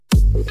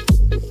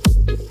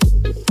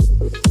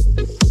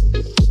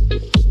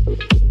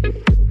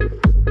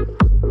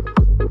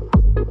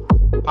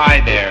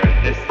Hi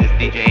there, this is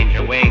DJ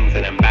Angel Wings,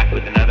 and I'm back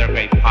with another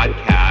great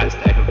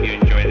podcast. I hope you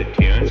enjoy the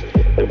tunes.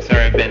 I'm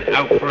sorry I've been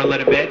out for a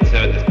little bit,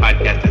 so this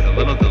podcast is a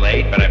little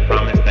delayed, but I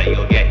promise that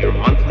you'll get your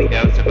monthly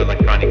dose of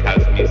electronic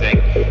house music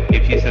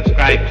if you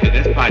subscribe to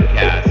this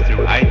podcast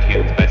through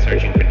iTunes by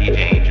searching for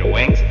DJ Angel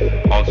Wings.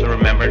 Also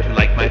remember to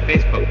like my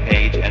Facebook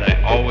page, and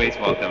I always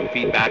welcome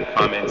feedback,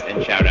 comments,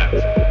 and shout-outs.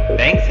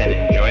 Thanks, and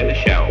enjoy the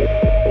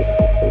show.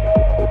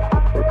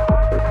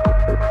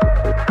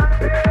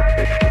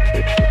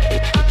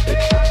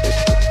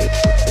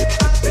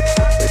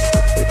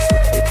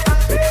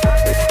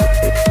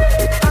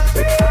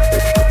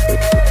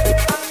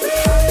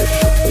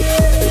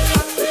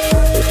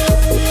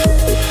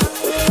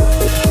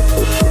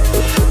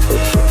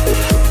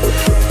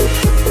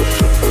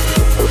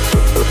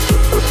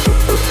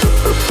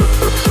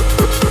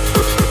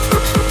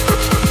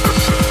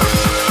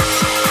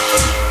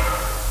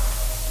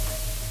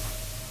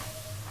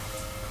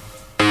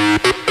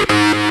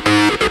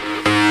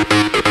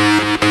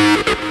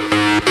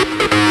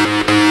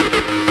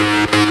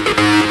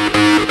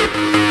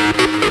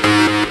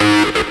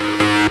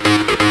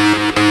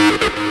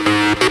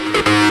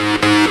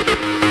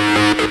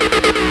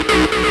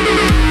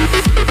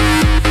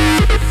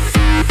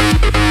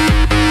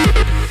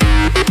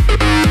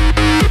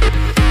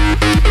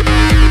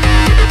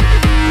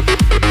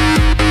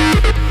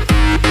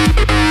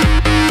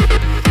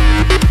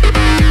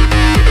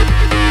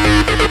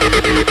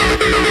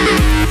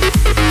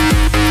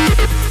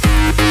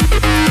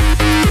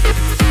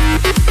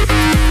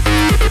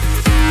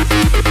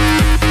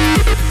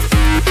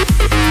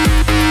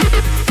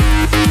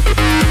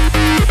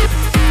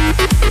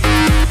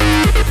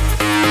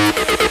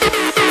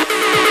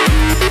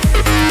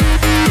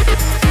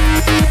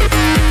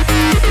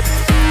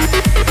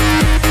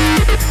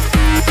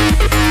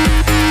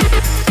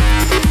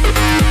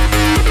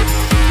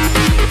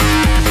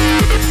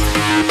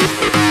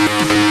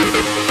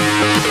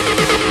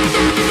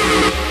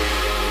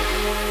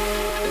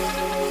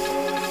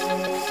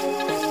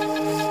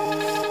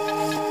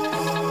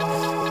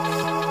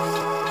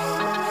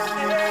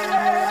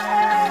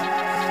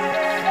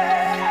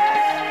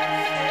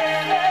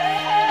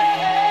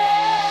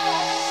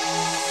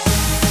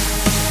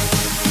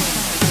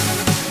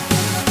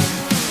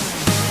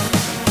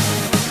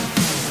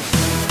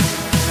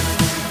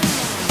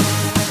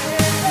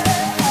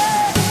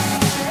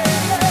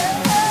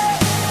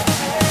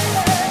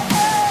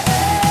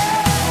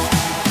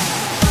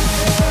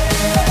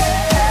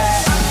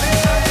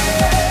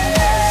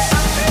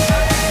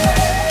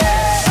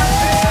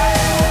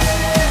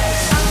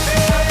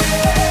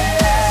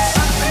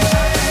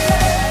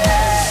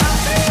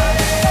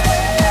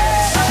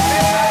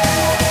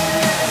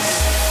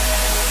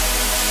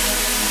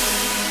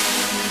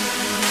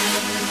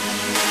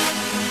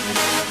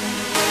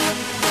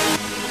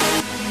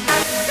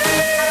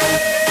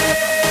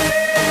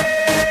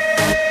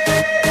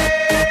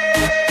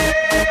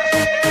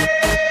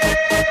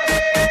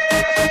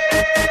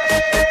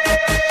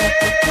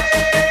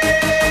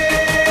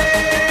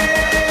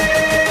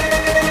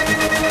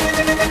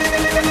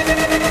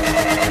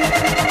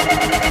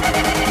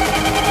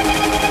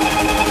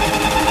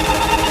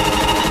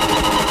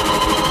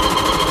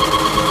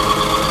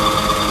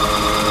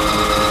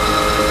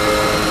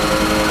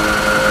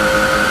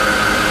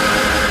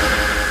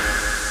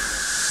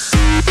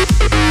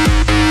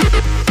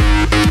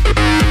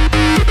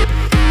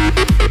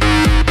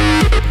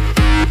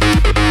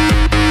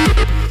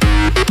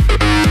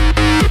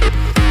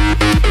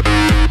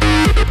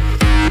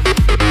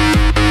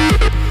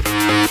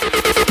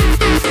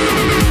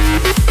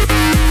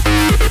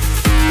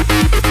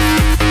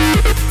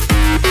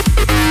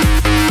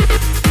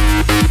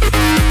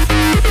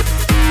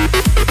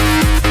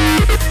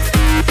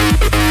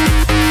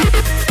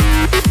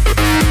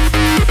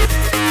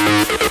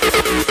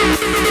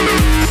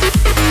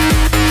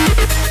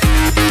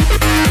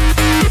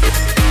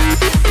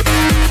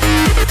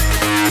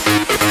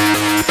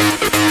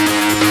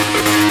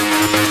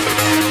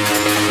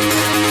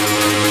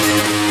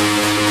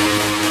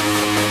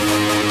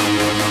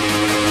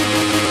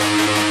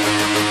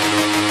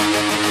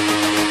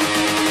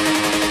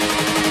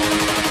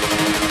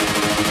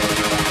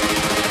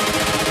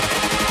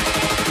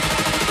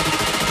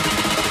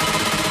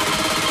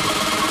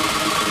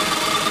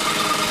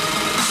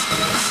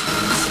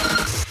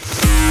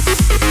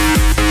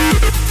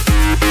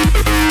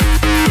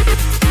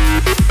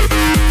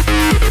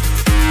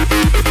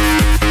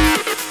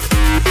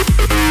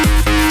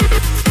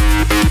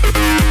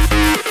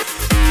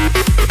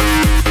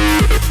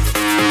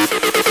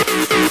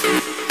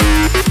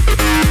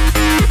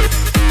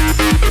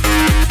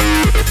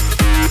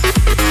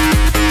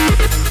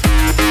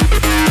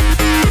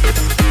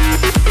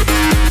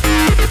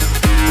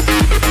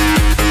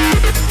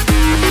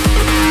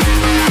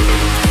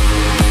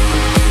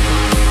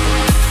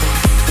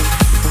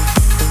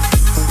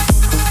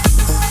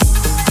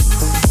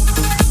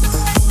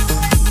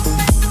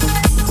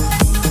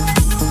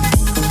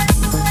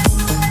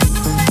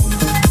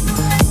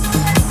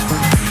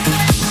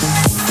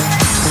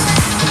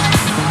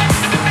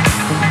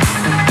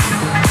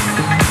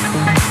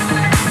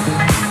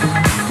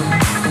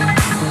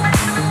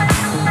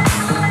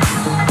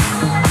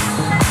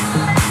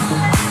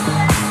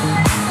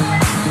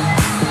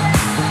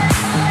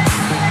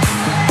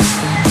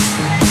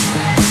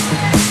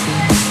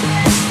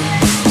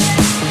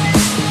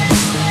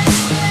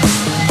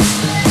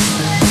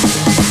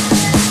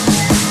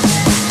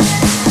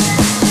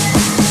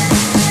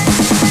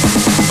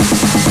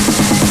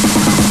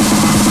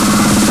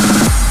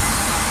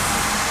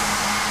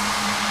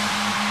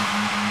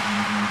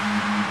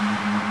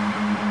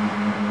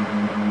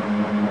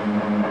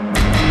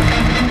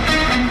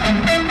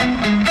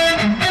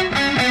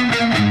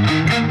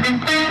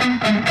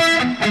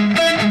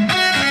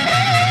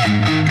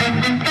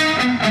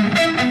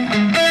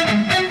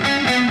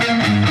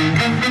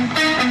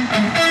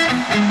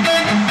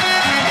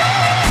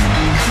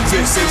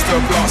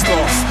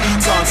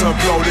 to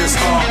blow this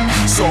up.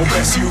 So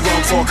best you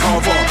run for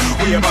cover.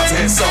 We about to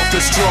hit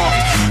self-destruct.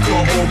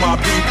 Got all my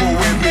people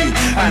with me,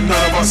 and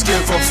none of us give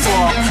a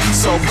fuck.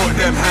 So put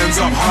them hands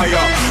up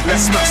higher.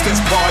 Let's smash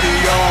this party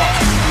up.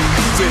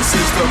 This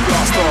is the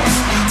blast off.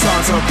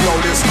 Time to blow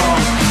this up.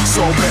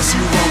 So best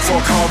you run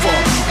for cover.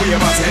 We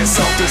about to hit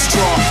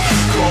self-destruct.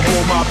 Got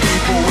all my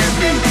people with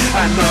me,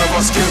 and none of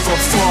us give a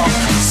fuck.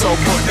 So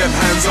put them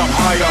hands up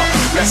higher.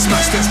 Let's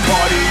smash this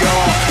party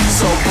up.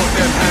 So put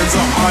them hands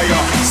up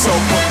higher. So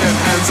put them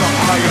hands up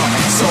higher.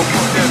 So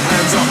put them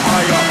hands up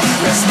higher.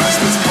 Let's smash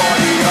this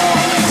party up.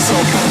 So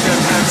put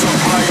them hands up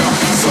higher.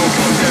 So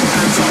put them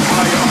hands up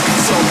higher.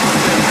 So put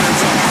them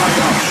hands up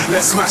higher.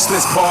 Let's smash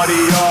this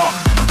party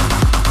up.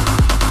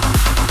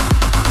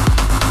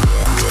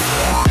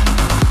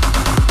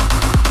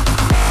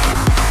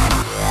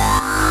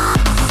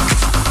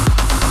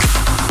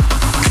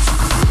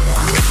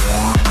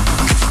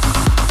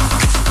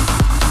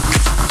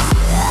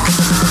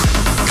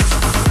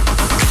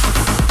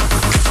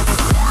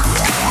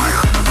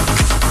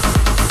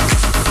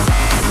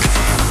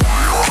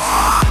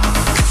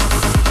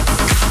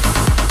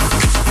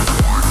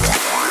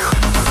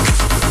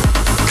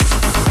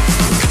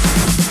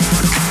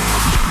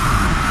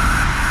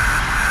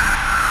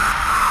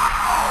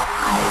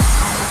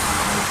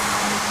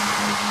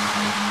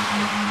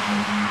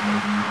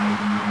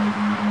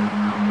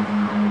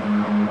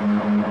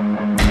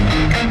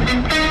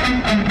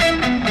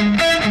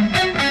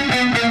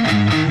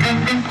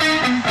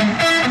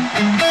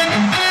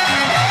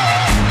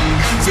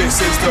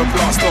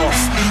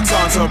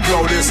 To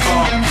blow this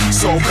up,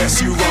 so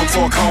best you run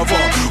for cover.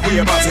 We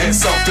about to hit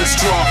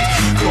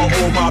self-destruct. Got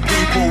all my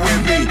people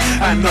with me,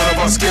 and none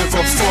of us give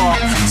a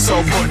fuck. So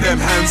put them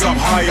hands up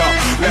higher.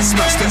 Let's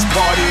smash this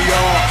party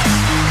up.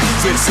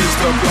 This is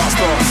the blast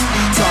off.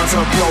 Time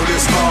to blow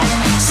this up.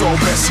 So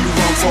best you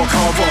run for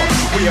cover.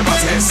 We about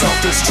to hit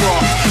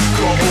self-destruct.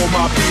 Got all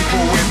my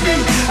people with me,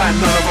 and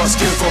none of us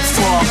give a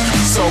fuck.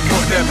 So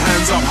put them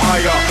hands up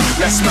higher.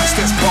 Let's smash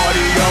this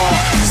party up.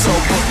 So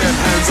put them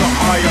hands up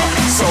higher.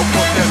 So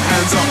put them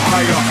hands up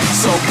higher.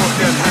 So put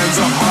them hands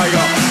up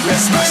higher.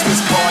 Let's smash this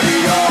party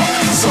up.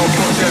 So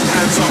put them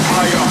hands up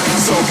higher.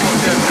 So put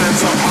them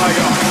hands up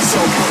higher.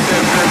 So put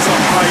them hands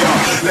up higher.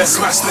 Let's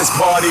smash this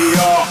party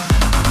up.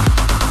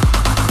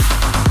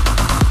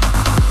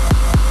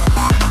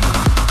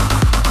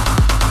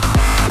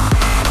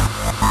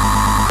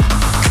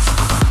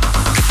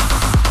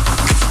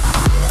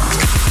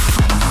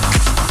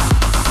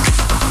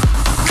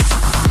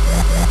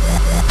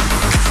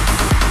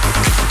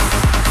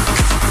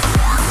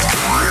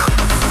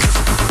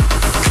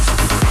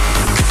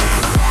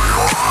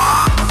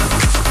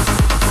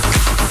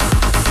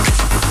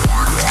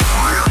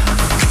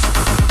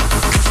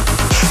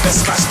 Let's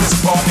smash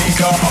this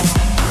party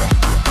up.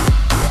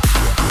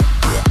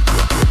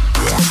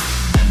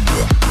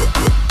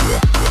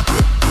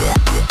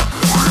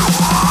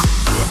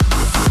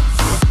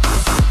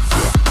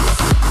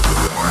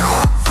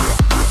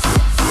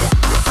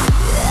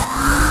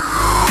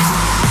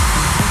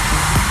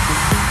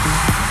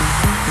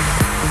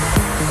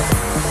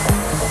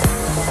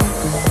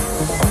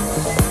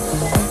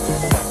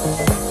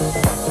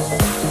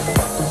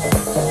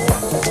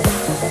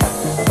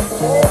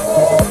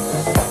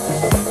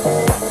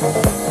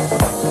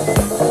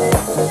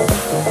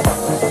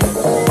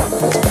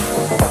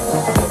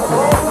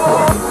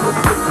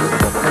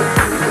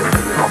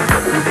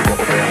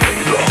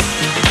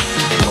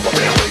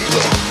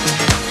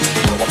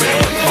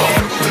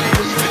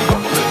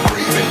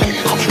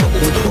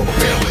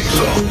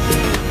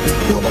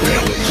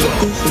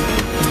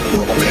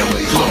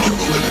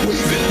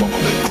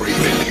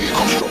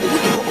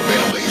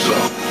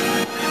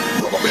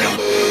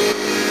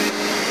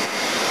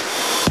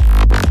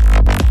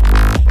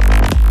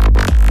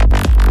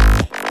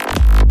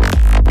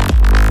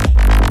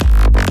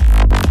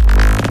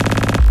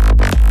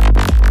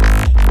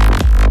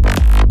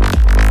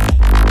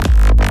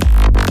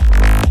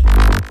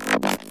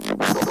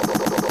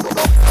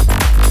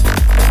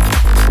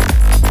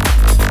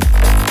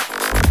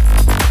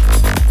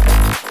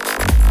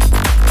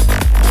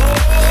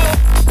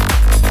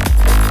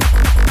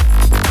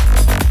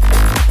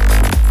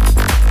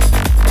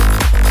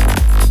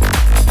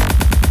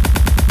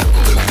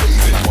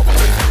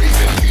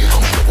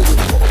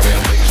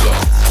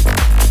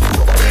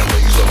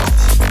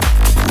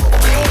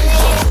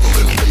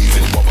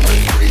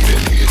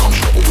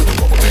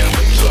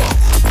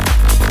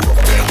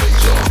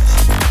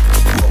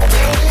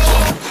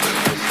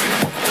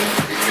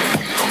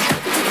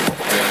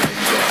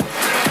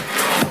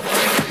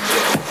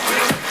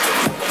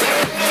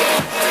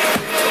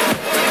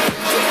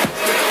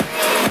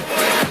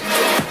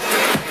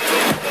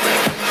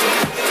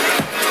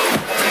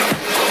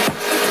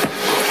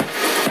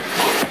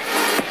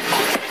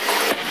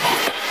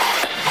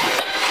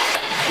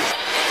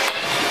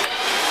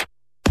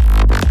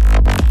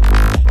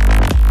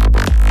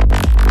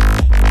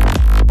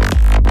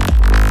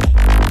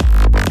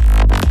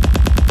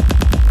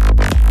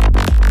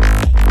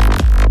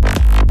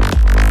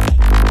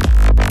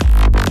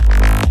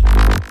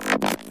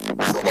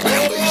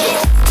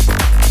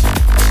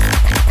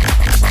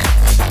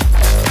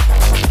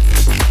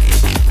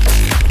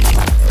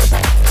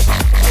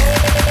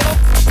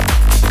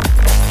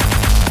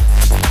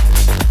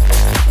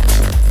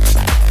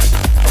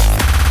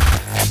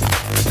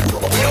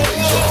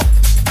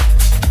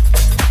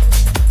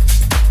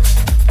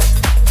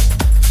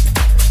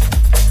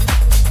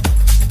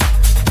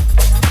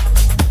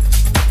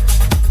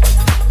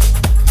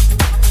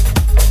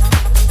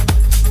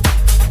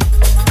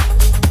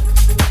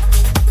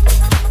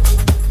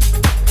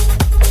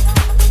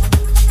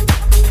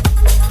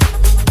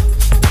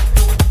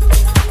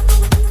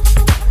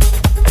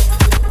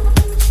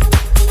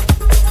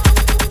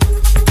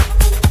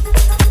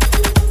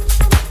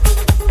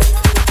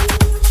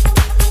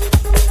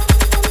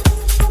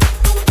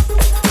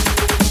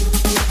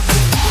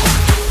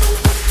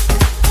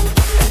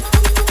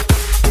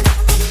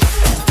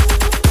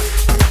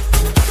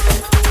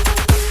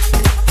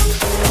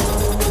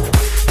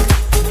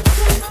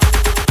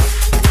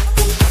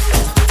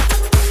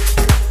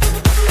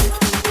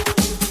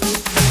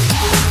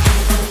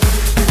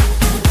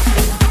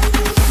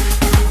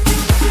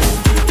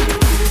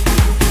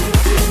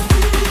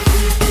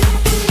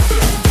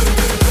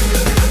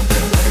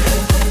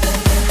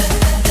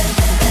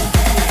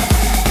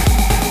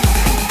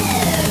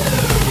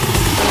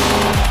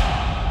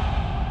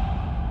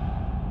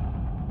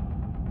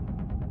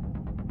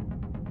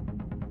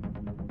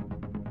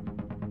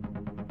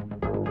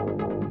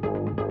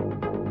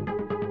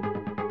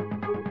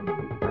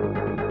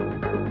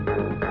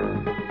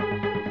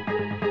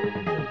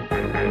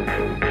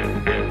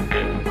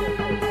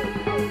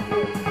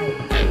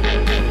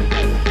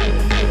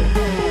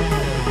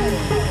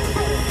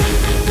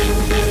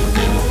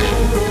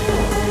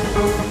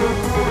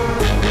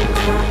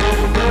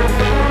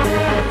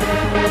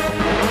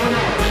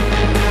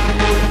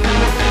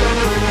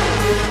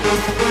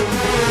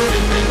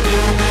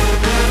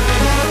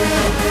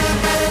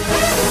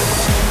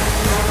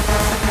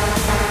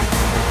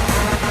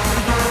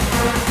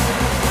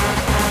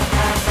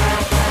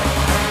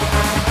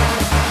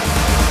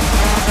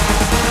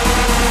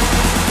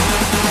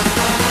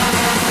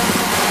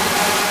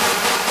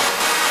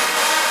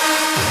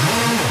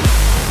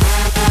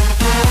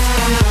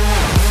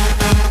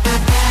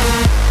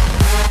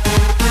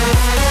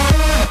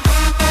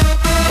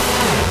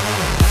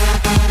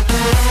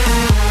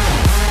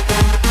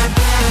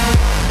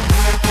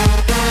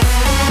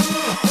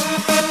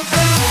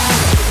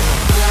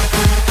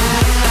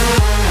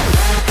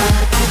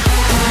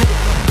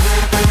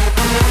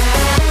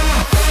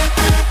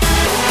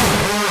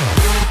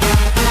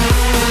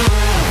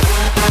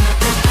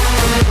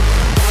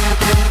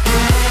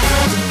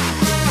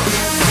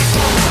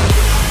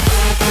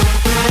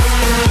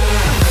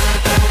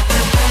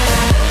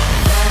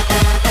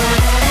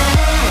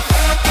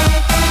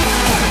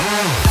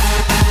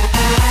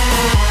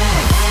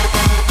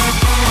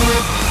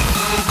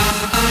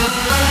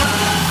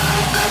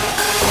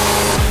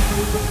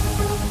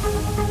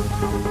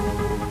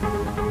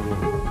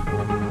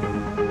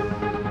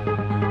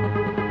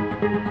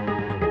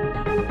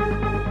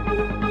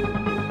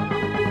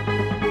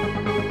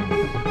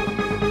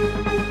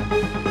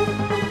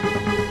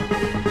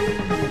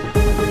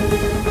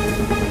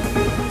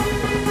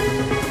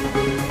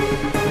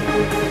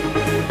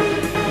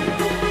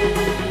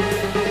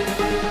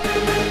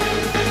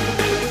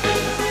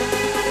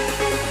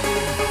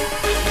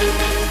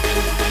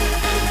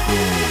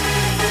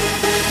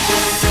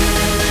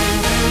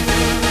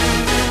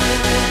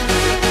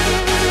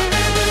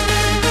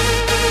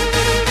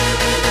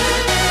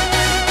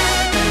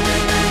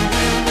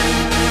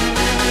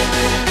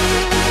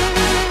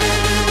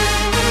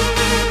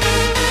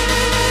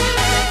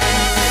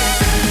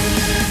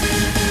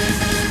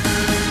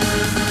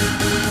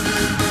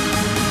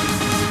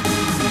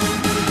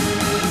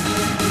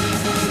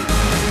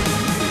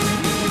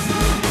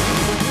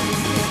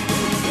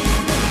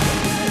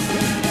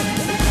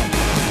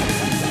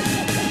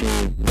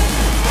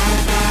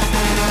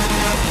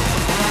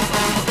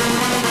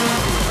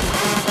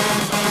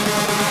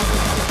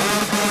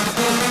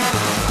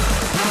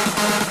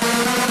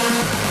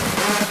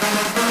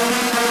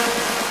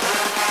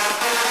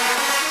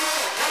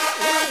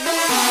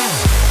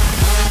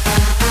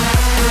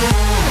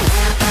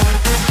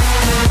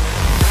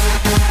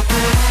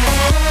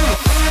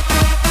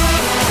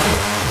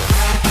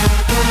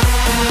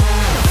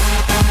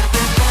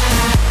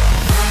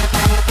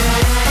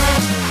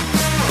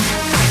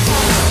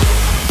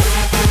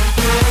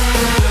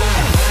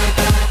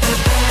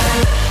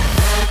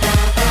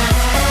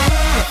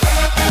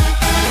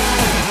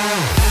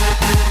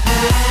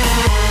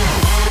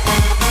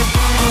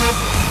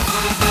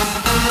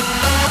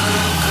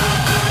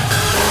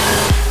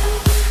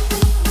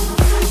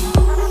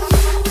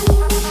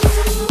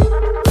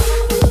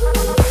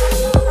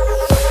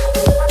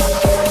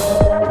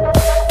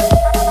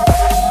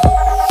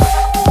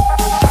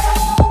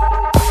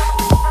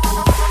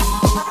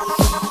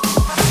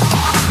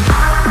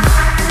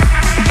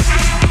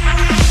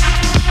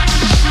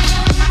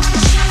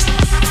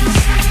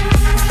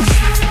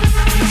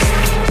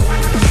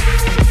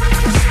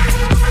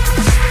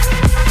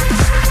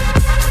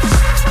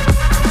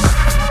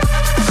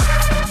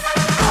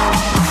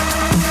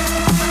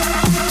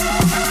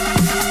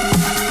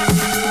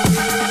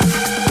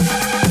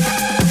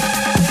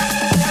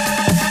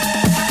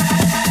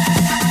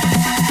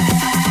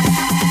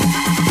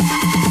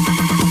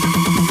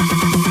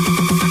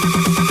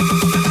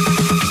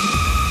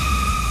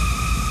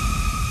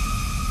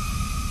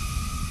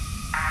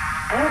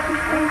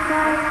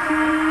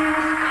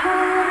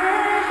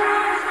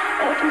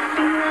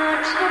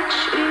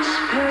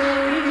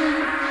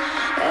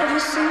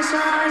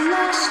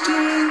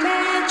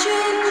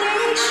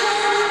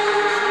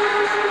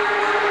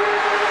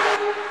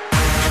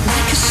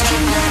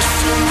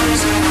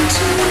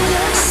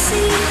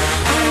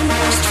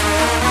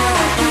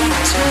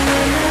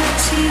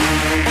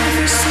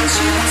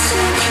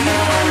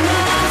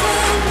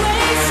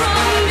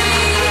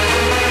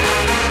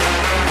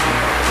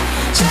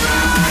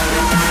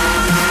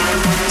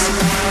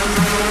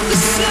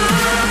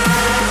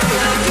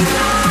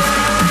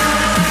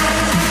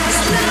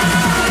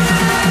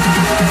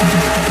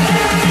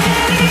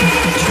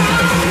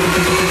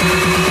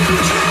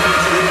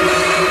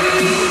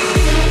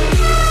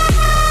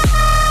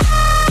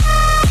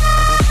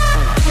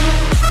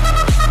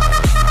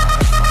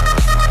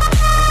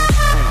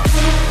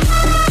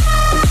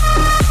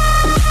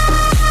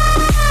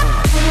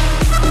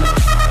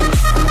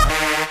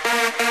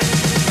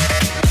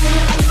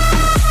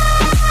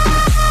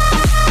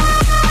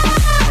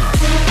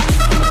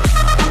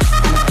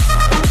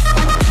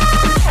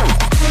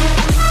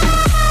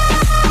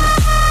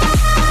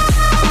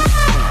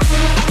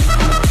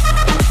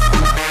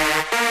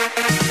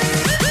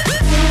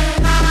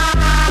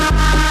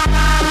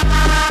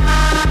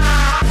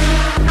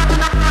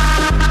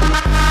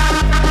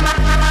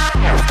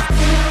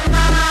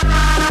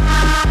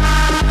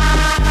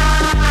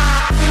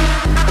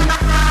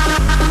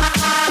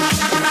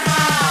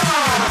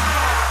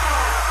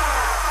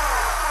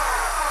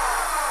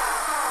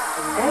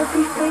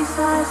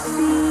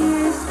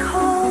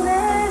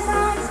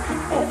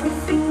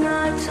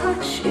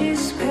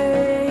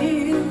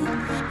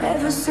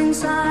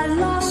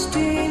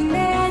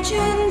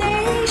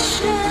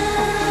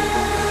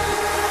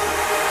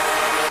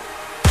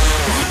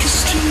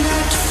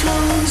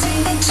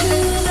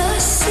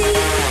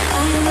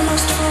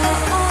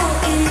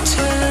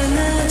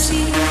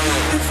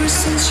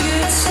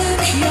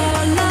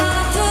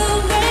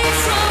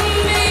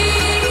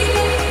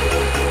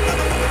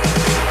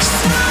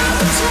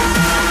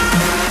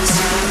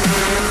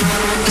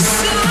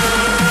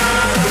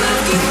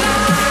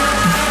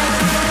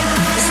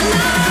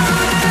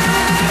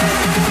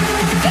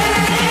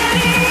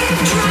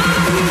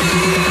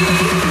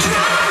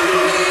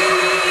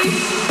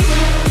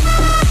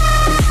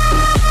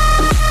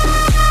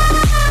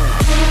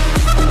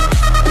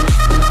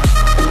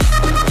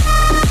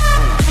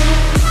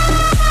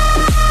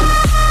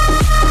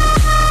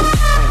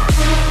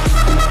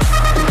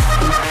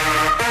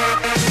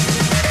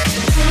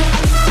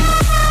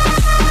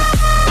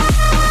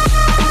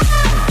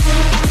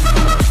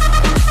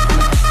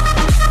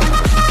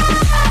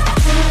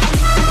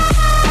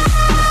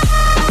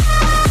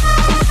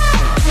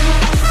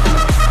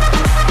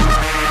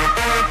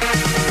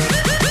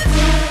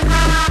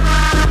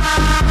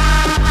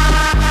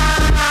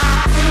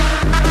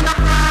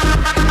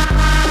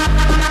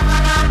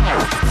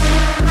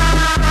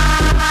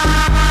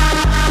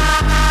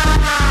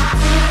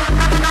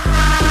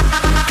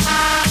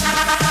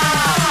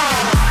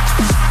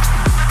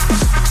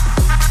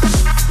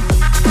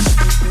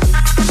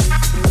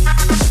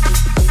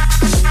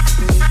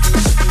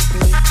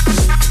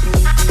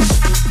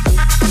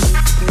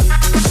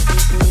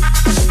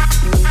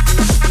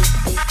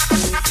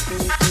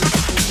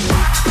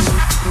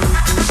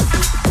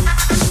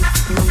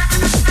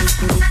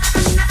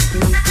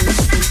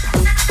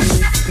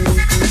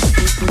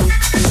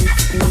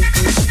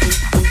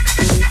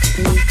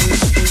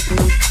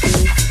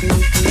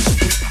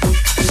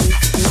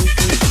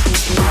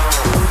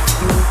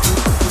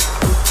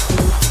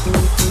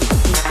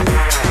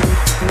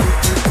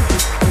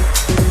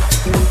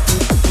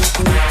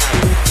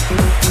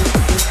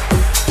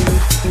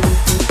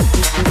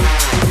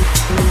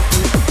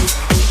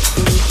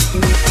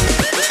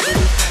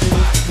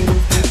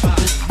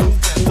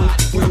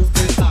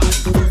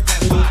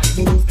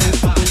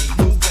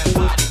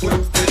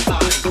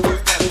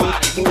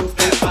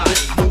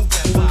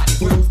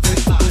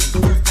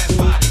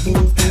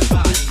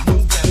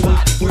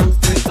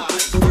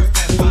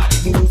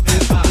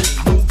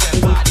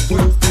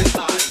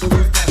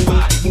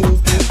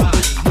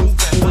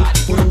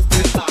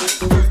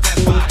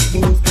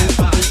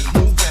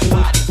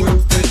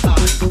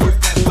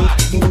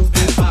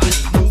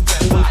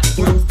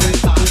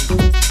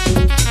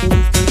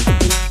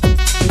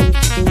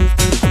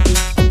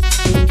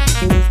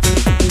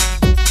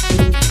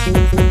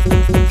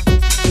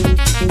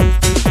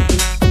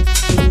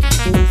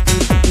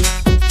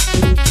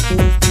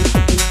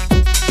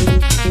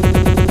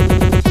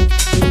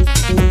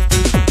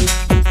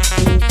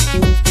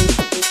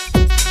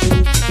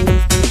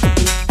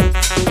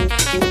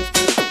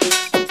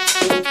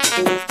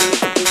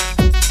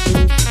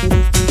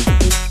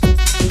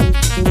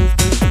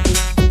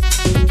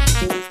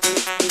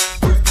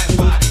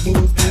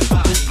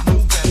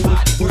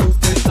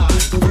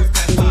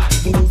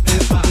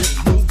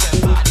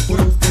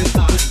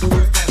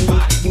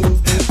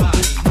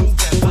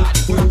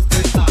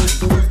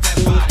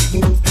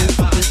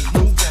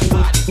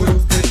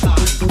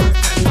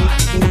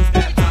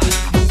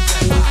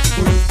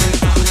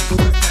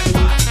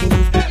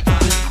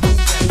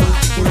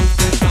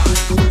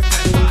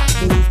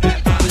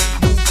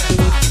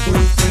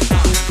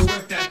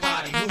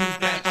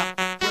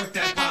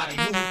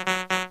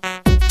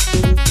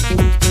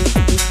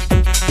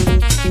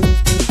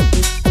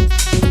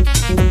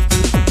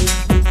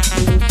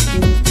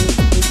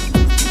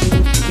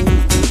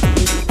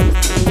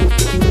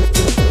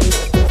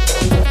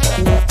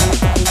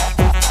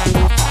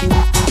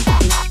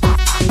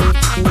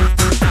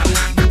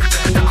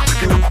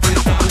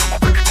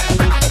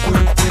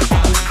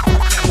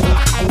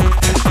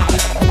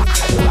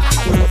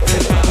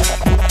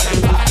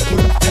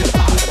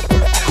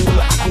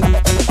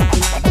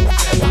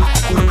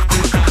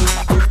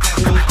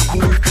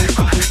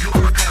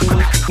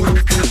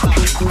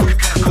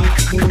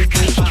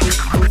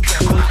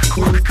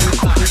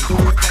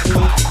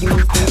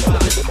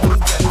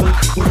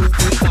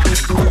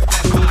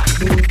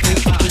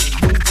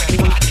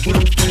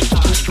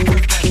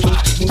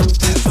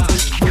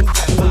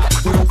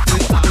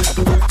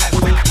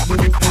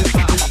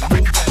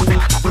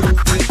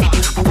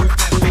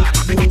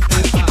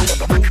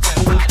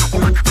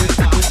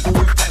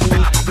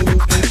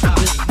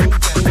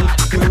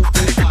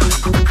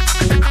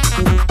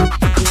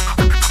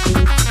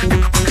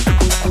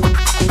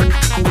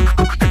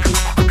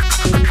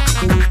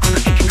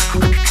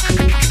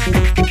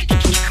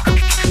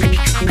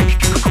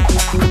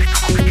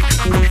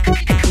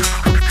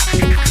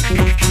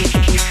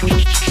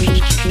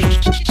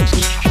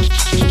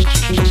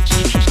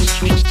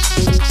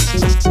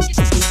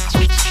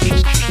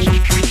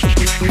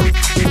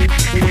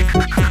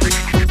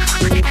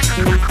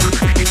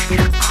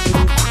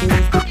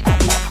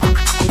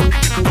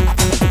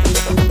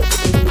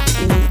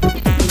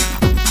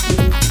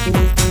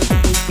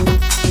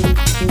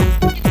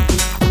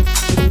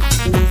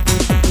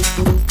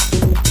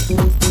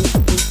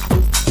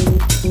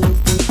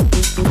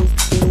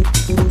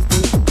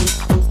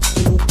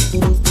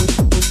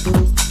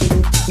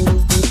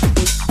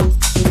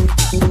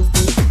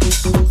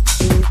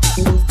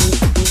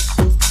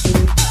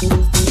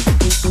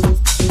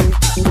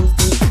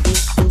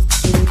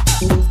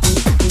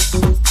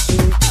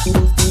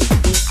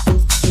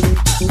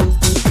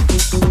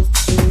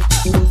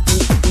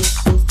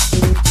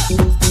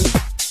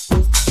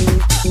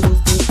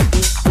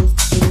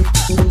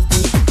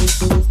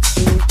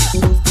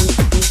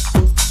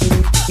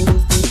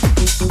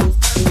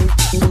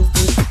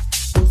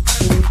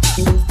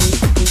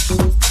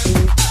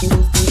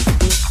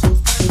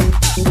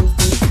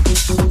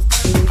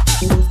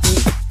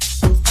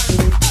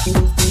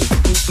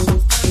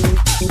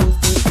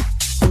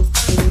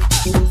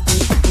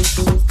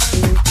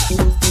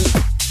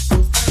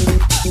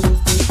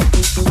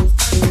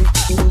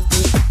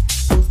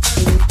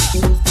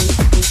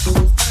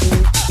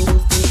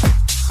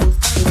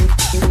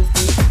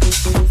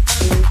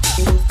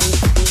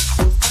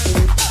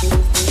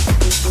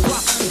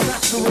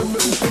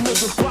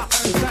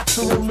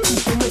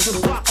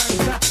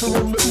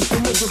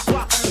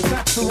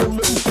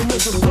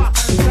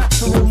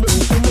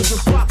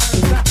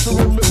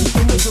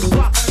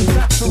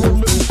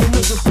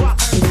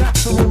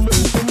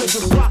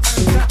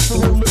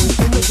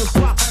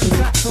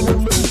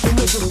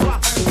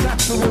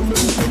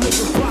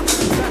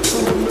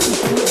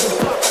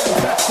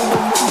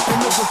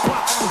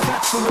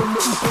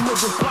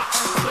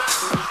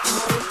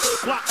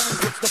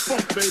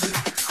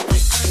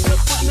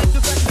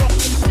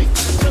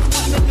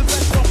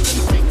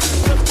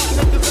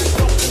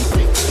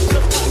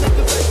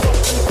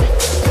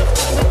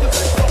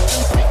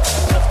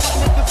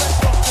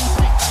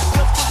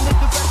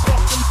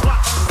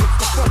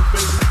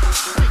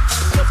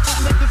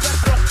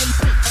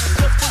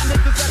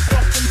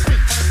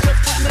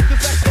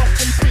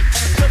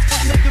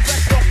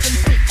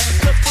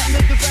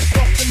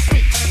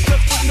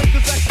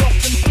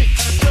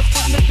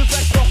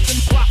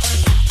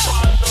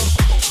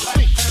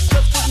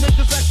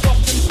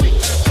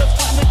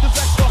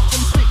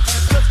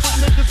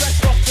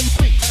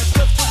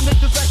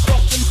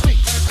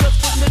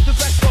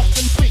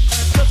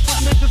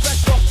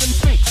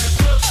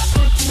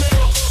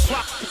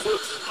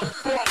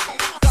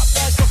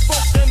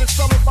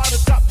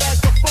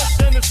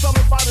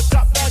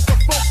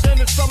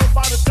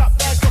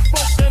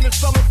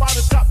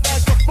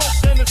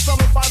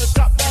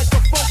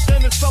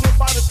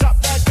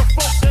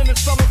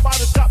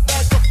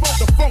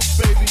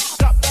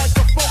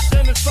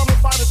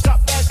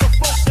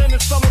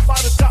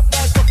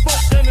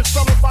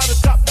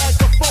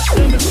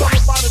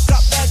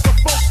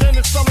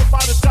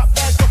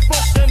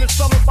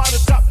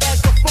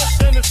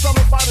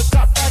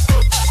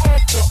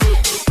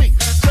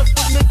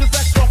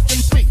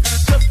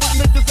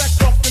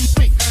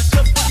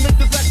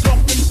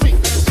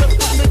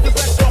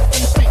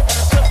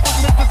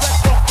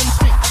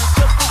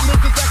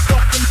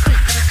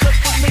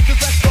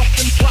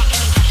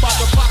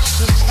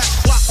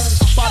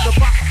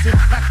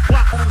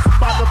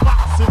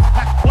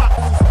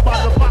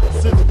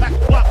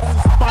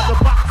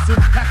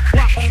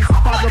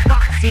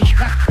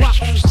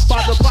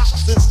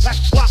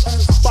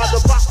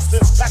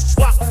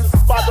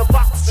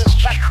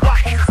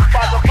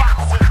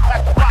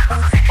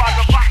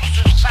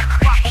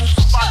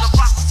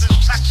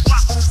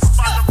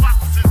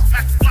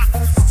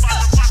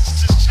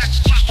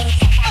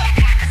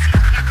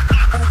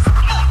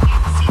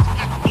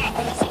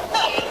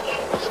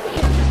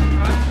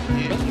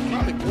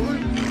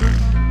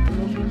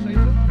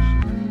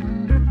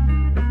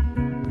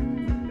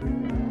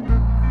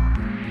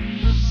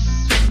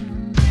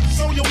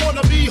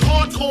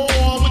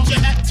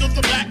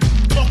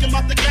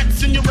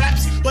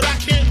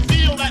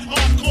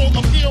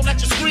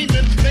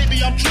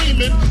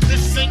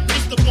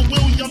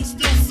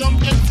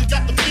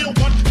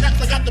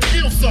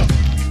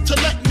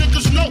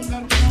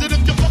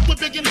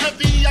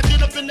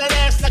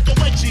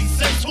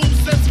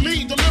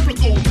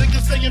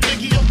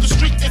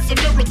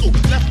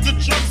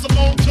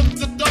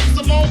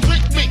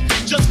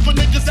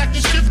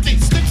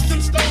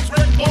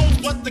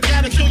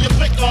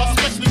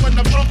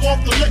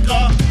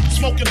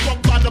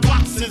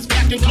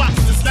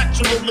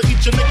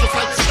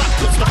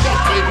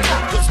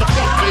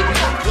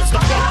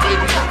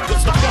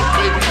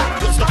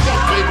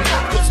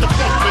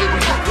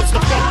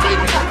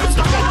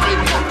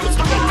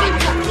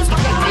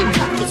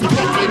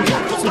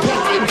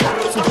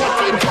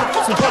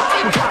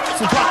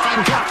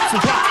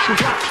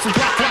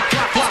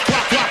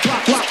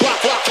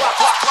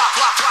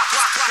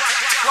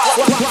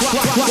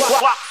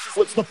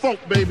 What's the funk,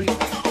 baby?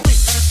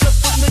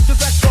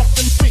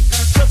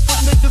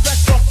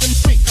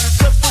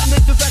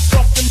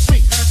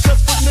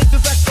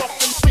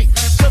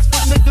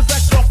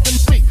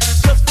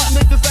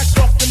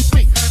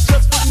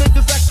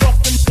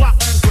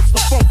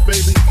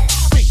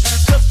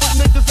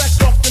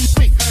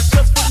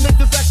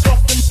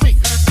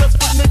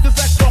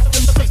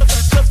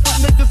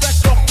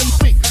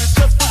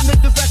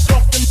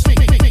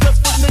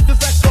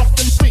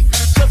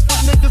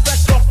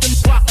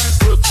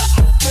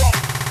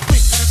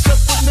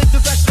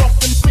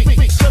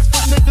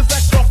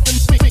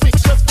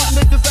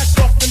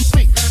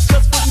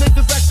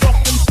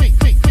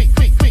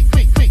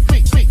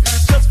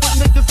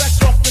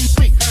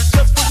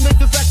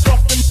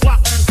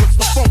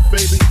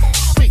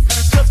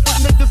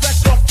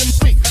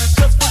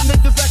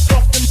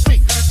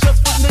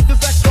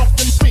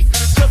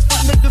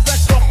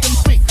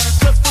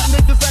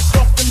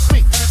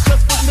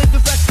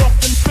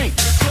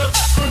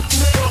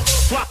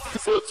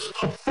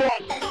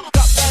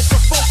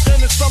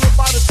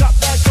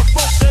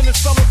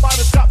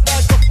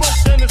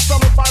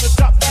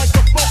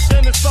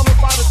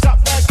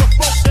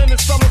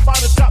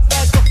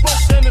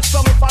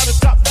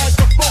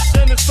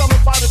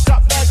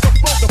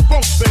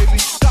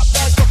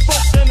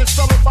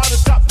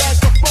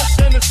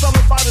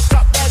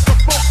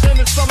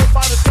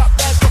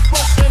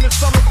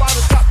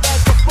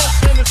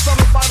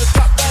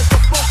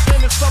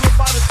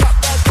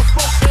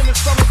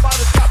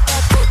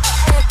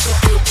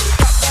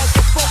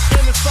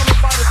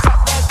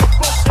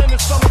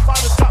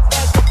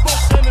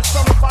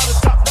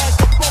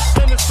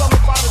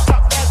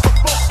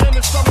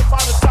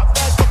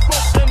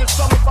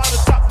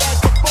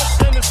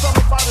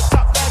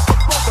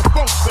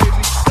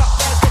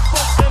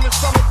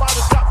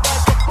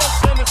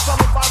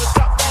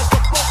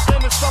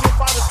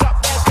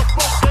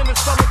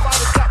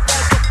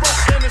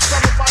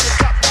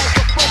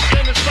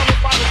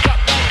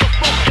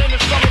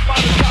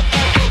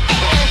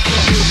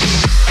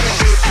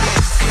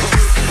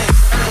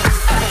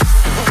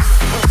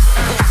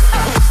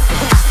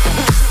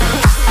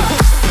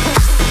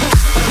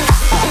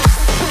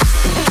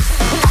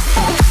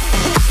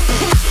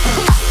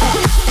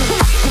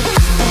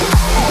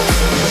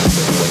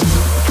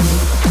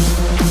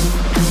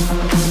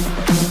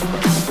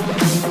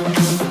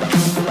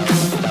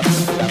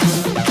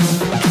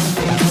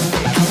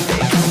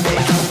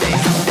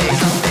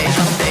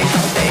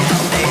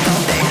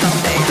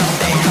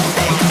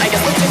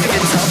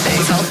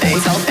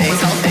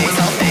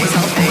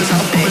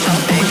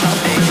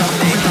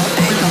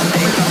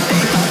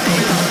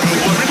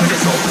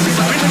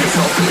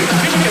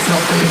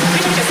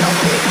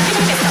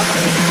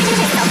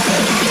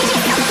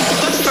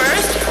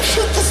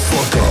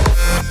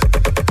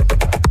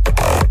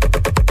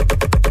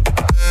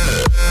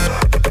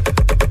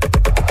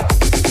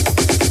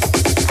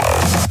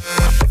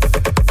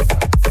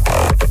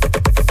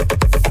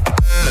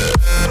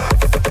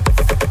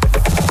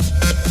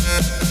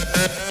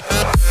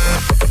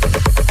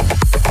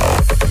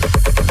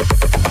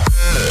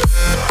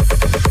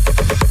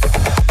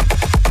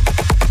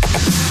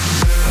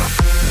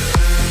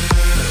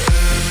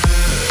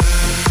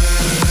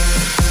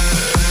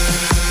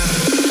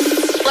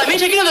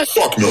 take another?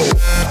 Fuck no.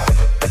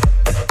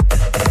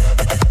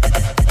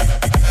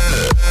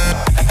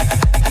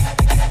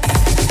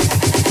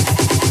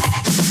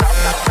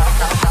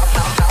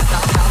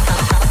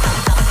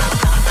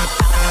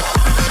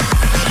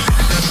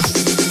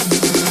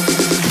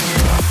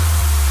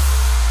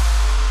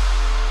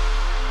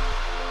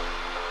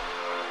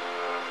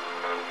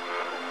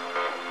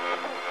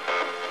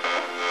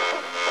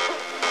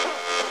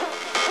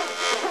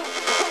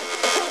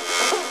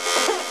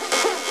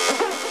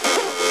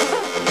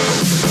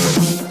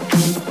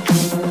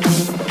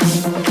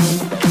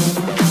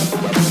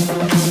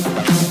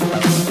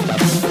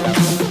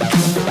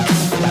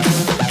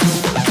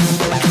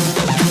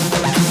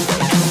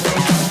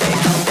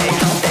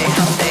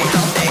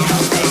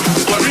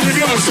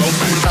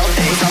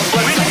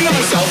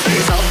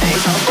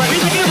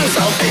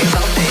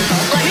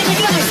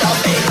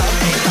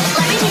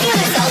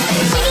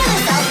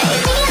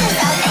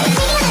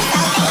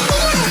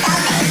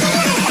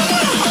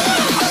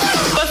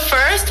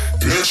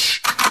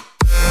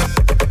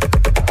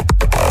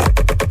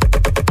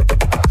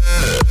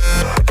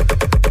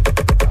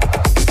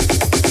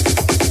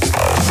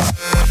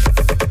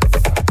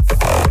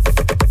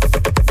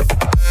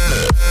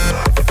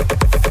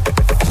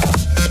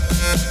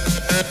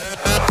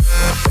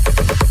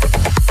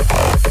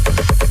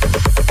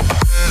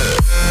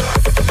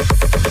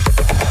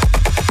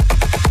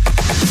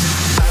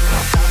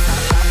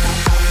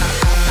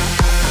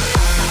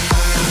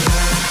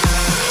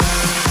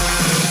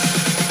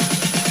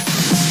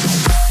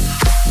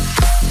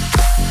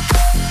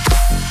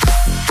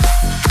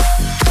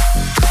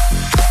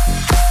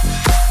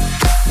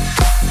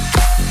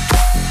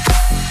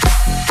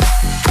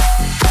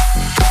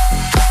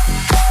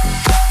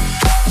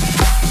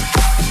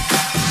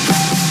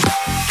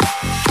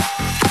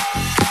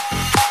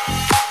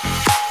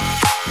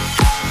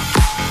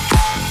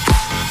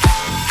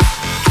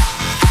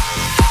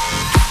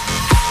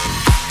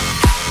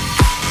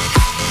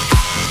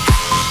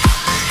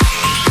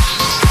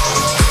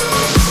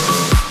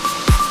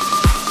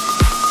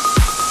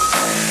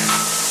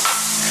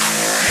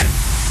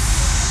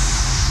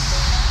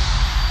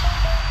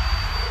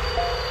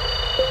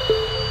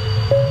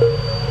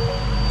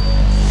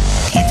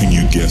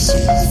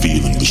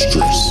 Feeling the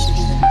stress,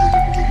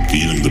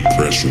 feeling the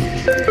pressure,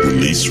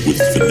 release with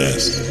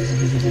finesse.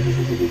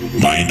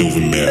 Mind over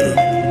matter,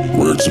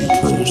 words and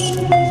prose.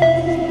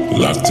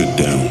 Locked it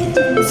down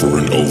for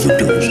an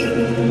overdose.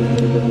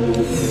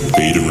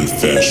 Fader and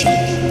fashion,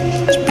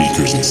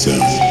 speakers and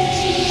sound.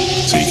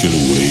 Taken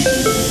away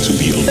to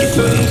the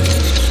underground,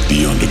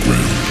 the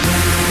underground.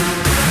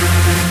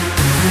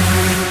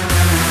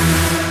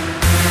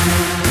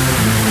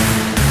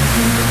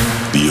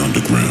 The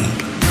underground.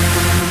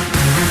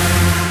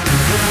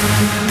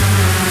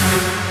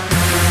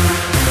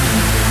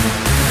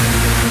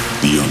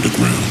 The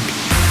underground.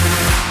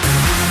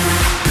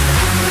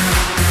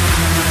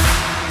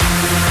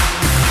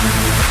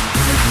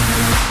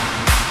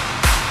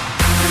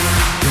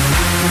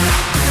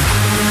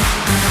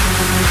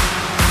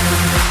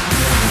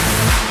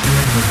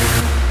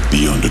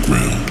 The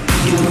underground.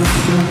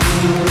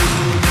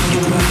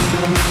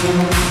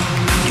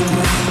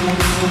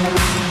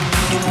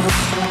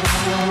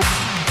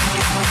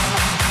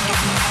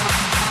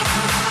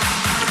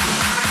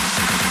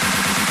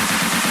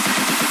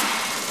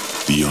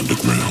 The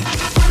underground.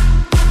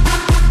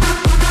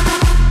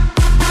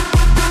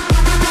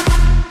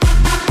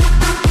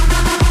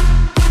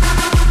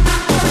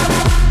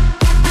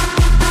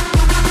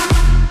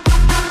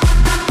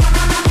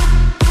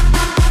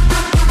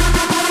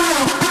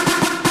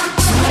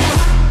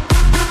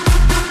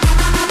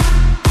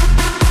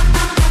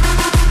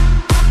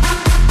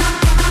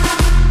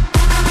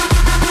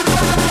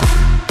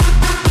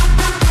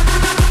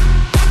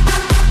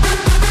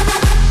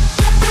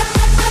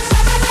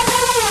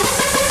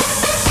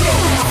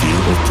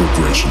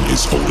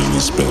 Is holding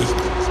us back.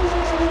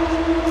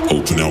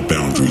 Open our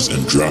boundaries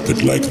and drop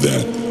it like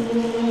that.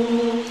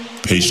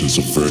 Patience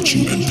of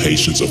virtue and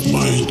patience of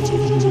mind.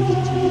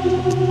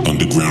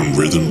 Underground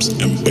rhythms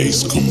and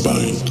bass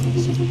combined.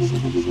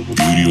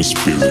 Beauty of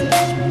spirit,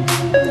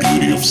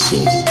 beauty of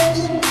soul.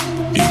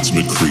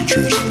 Intimate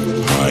creatures,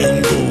 high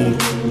on gold.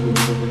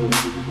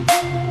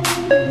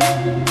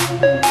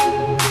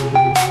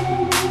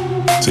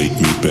 Take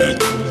me back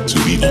to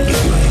the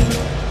underground.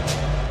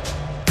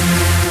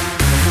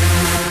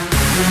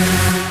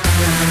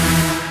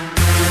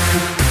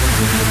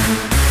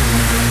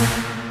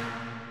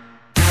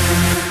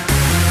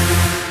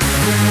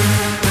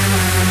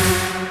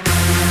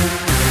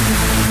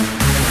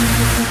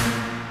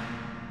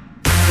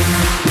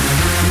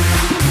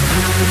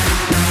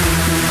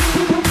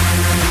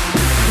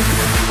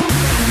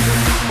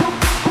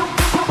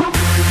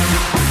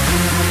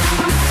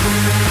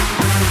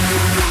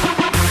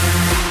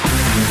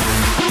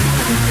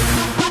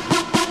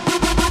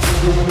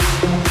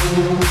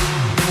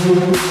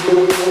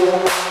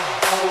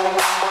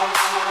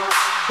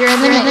 You're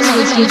in the mix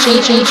with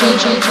DJ.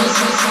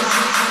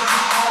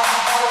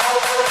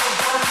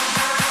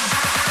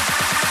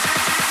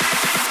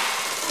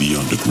 The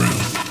underground.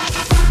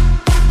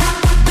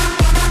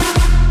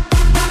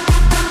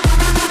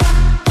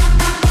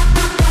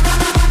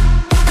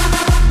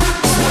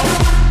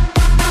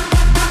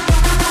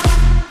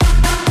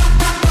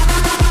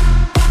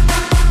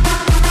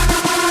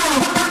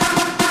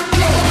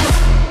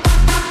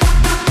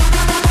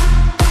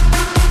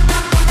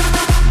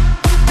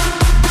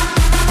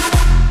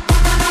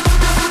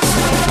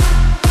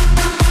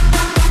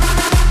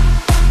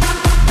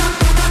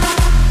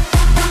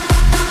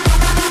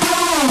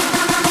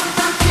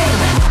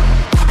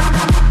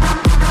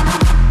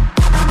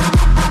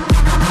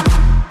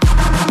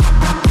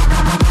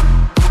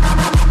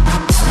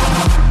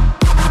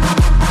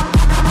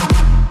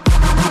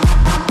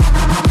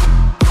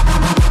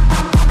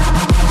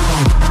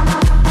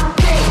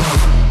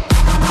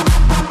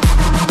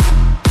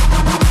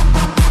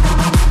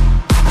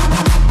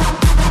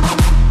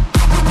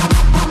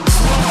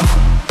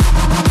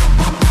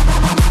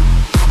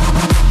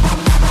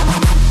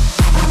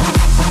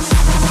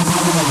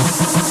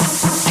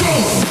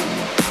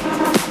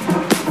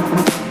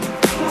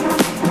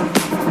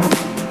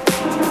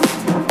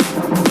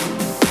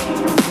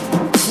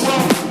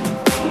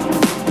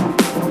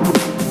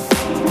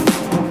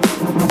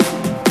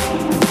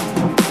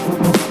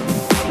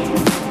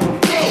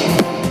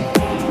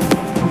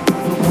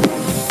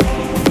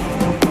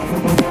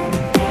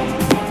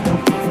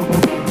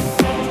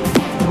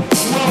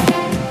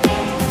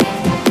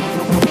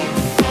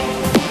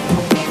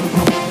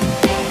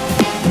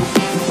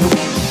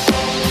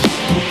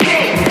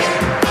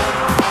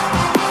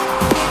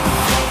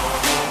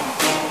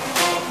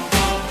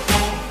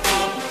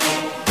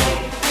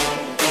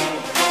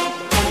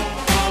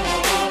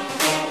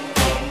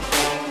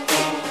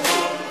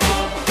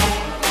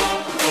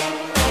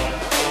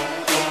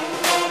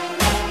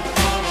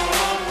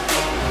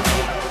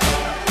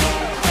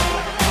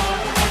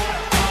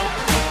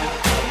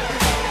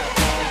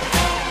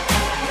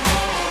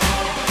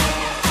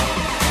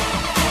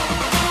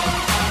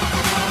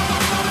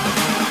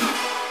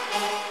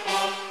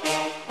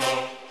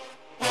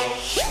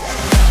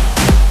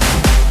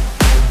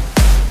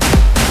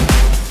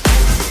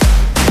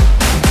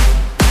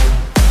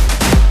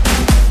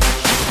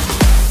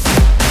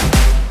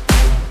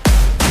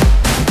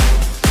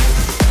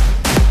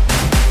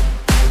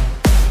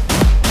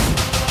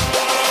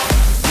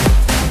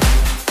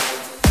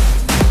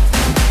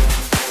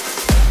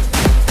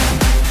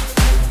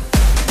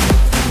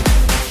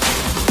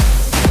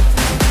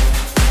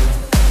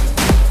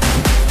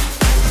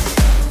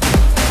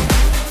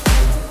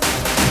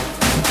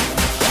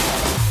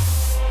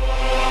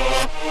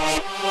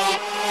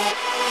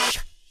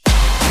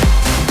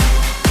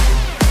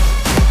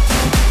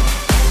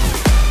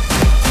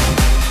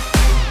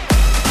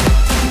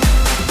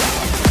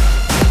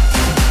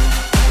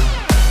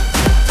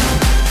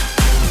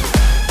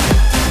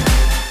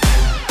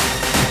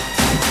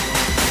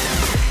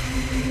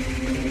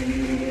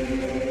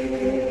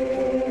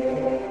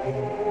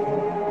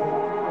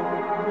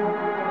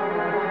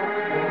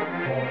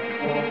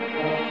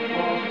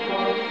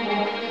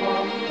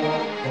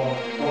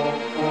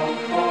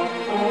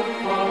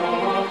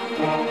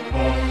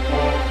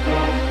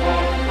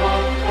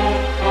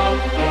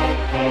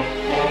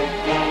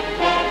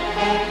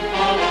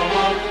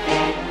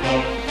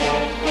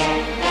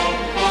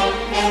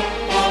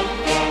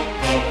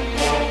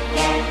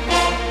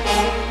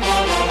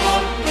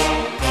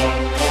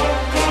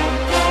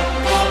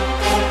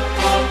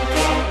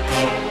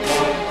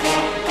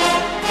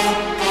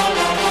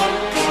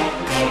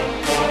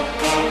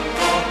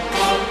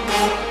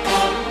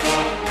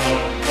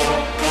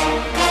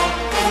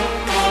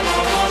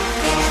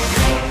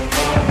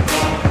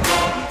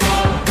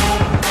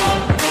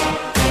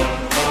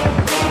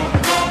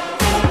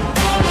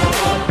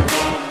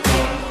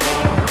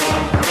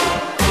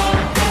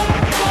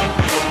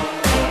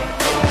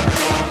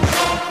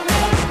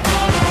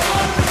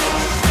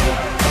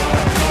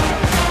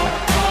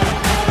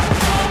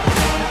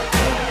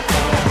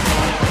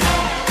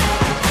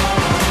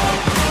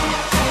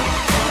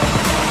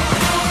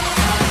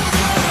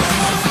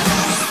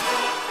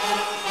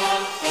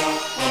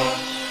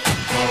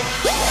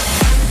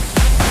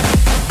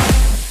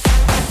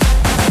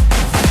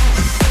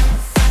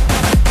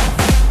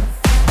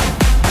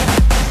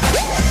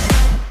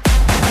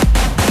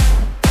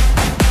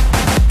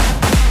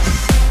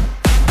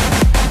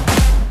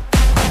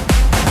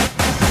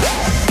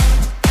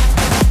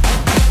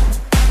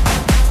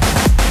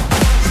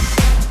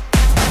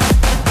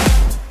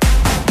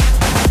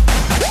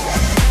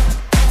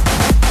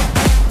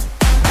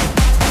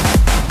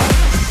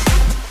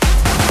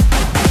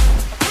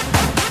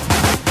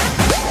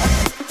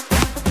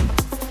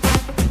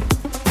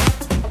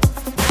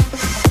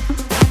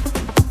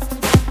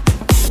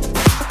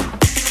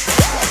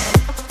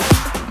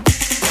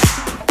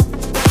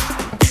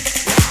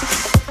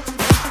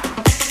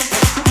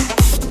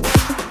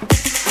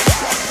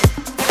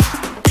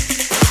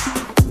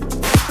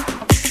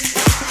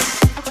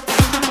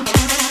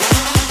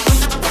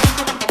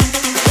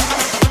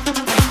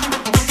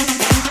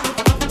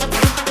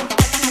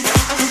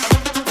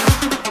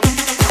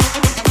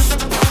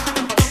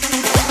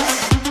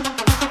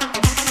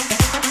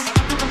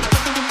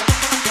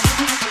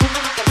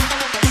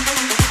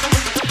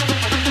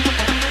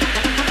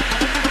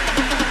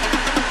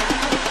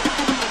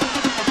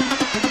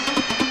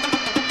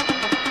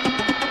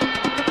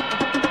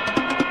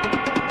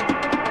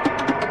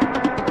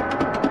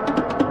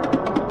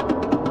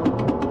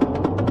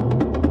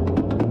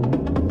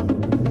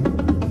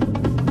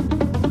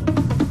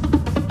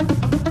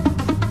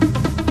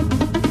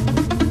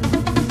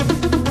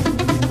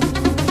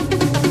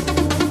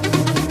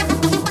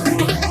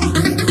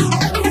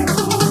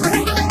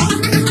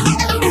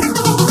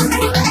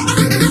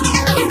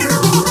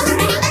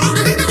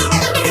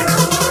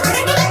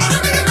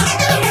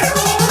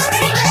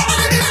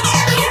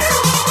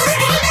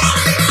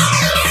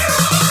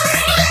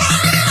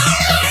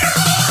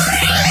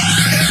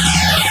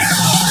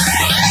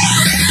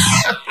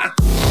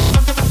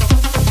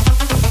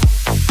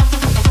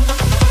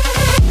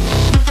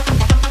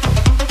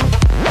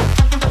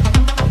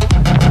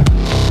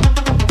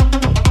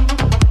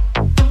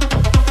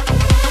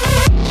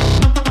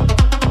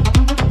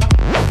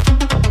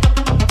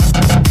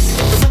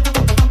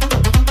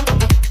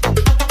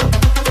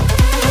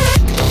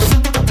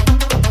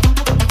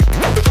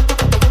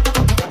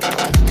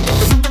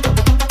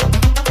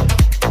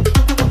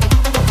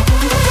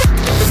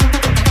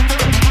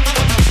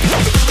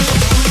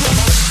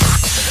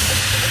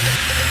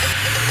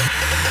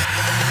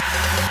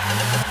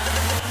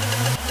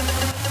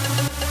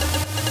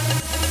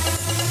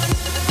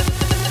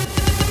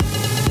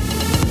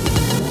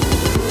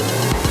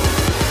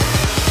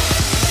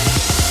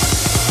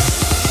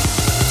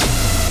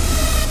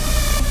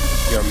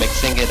 You're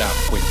mixing it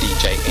up with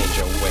DJ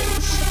Angel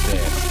Wings.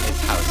 This is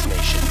House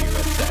Nation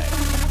USA.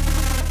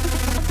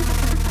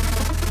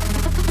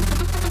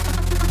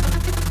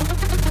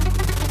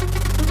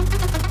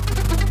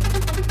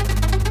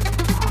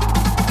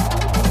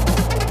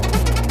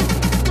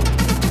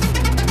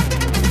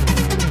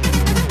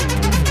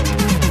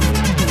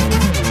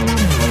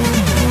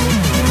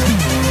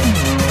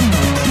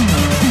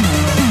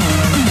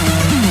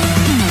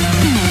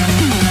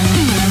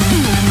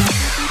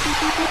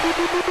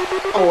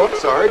 Oh, I'm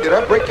sorry. Did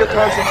I break your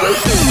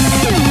concentration?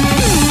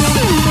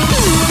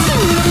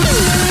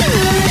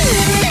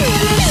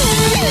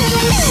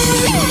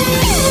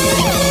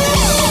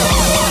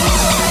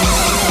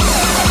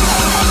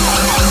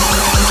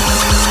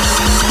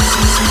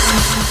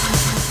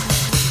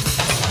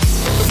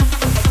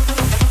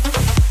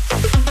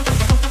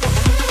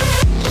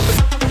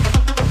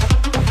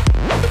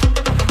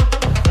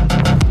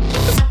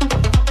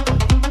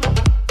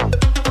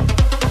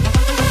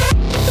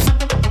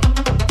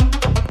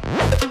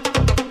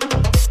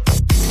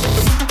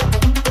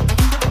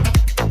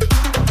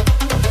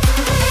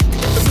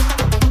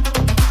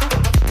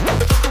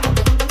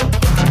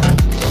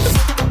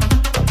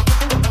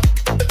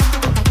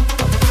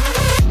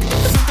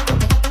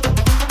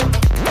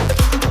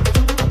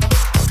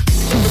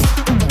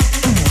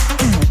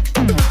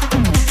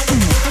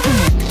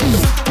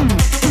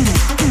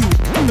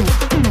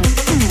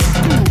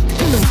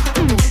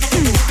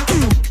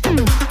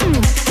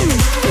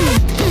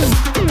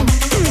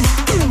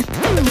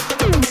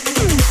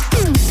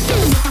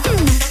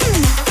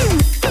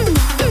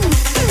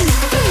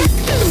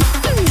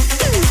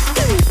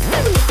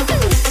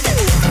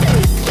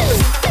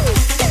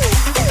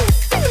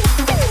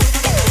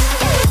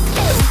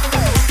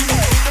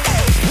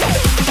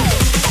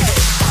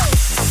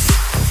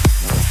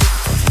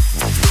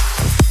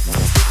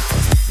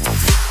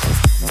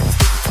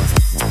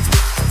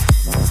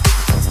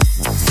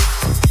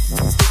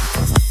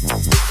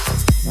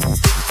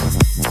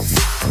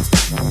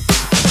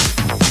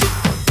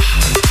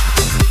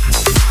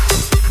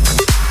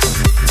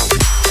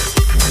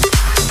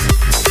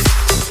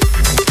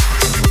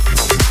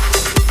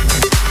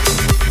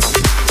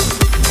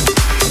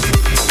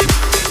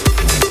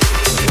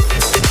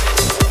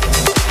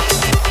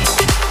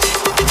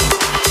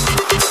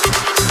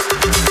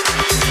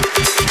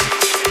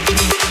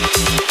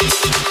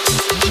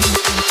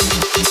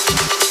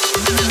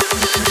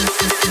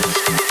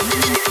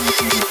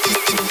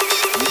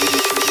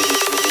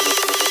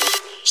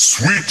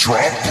 Sweet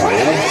drop, bro.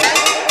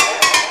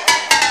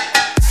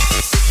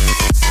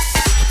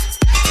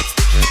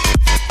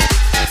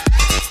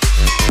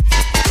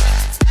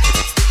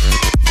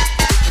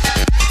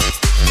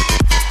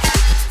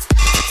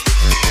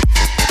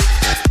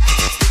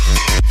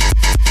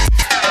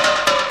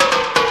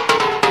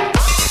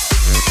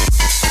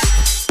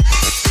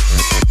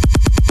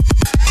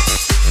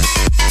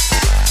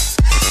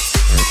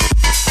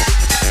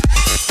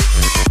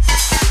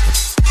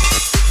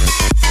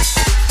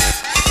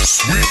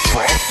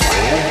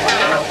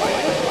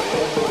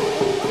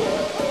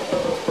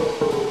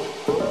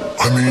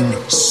 I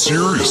mean,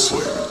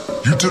 seriously,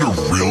 you did a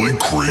really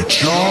great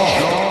job.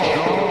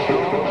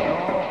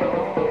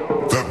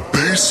 That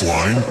bass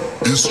line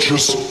is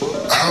just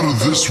out of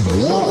this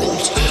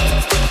world.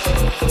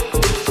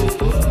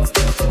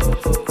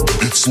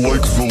 It's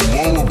like the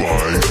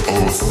lullaby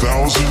of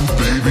 1,000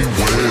 baby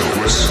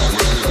whales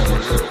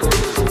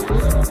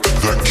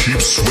that keep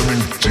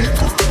swimming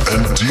deeper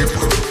and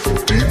deeper,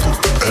 deeper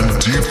and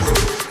deeper,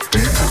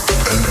 deeper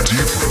and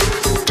deeper,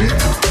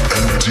 deeper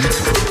and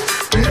deeper,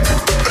 deeper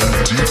and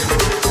deeper,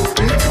 deeper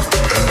and deeper, deeper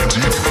and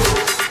deeper,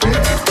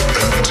 deeper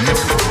and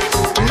deeper,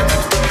 deeper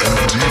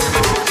and deeper,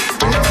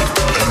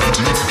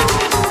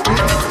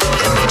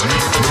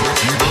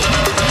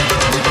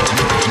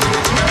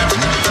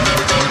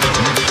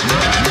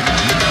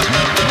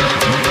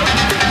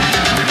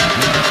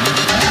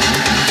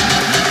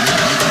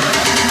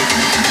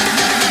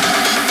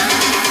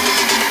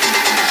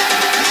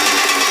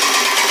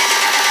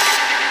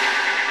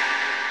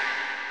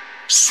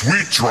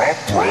 Sweet drop,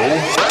 bro.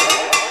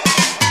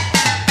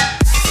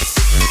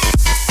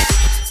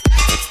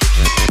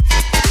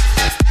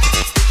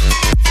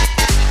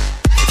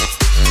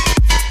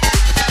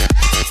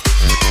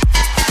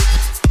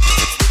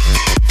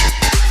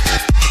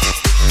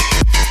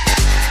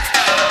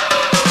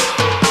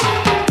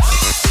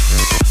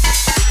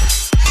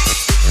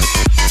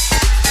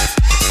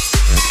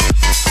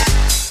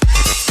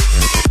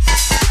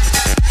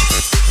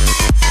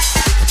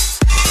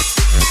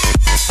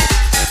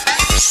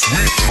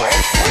 Sweet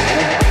drop,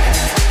 bro.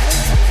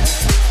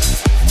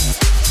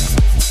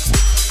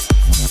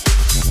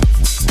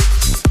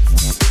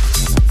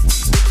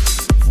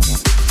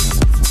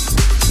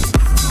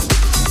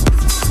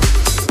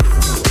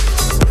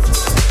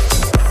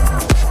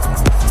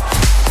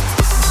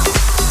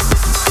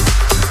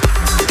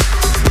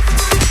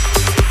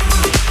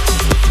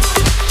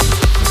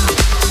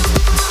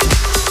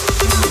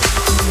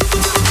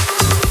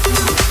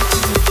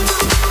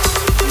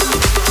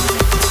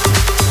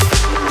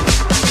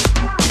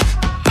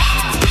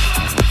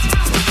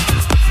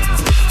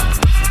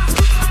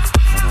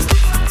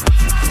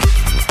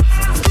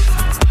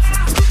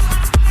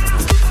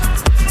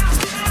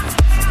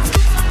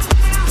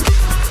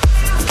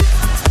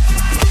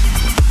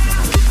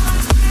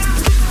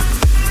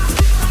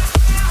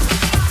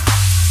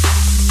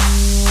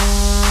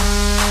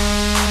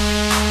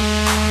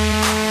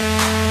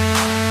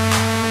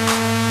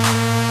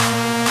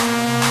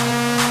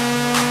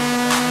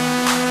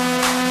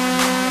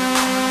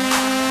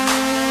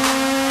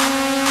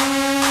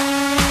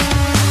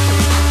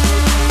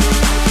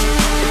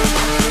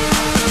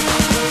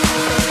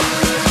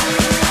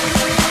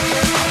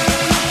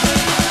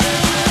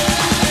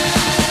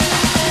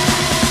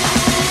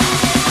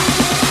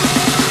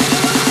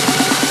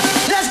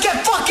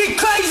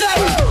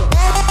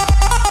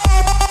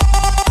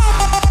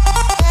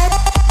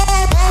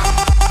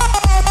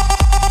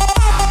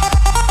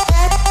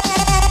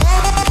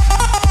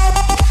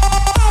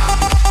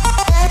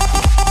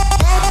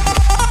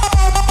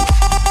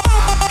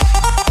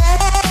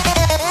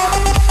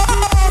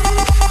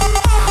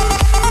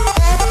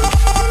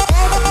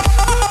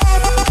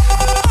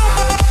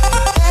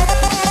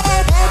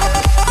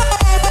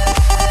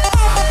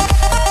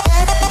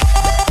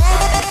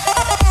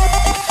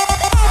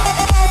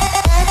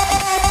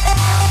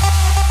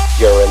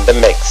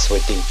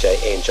 with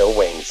DJ Angel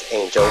Wings.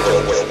 Angel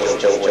Wings,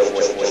 Angel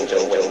Wings,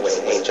 Angel Wings,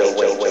 Angel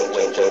Wings,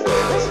 Angel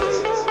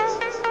Wings.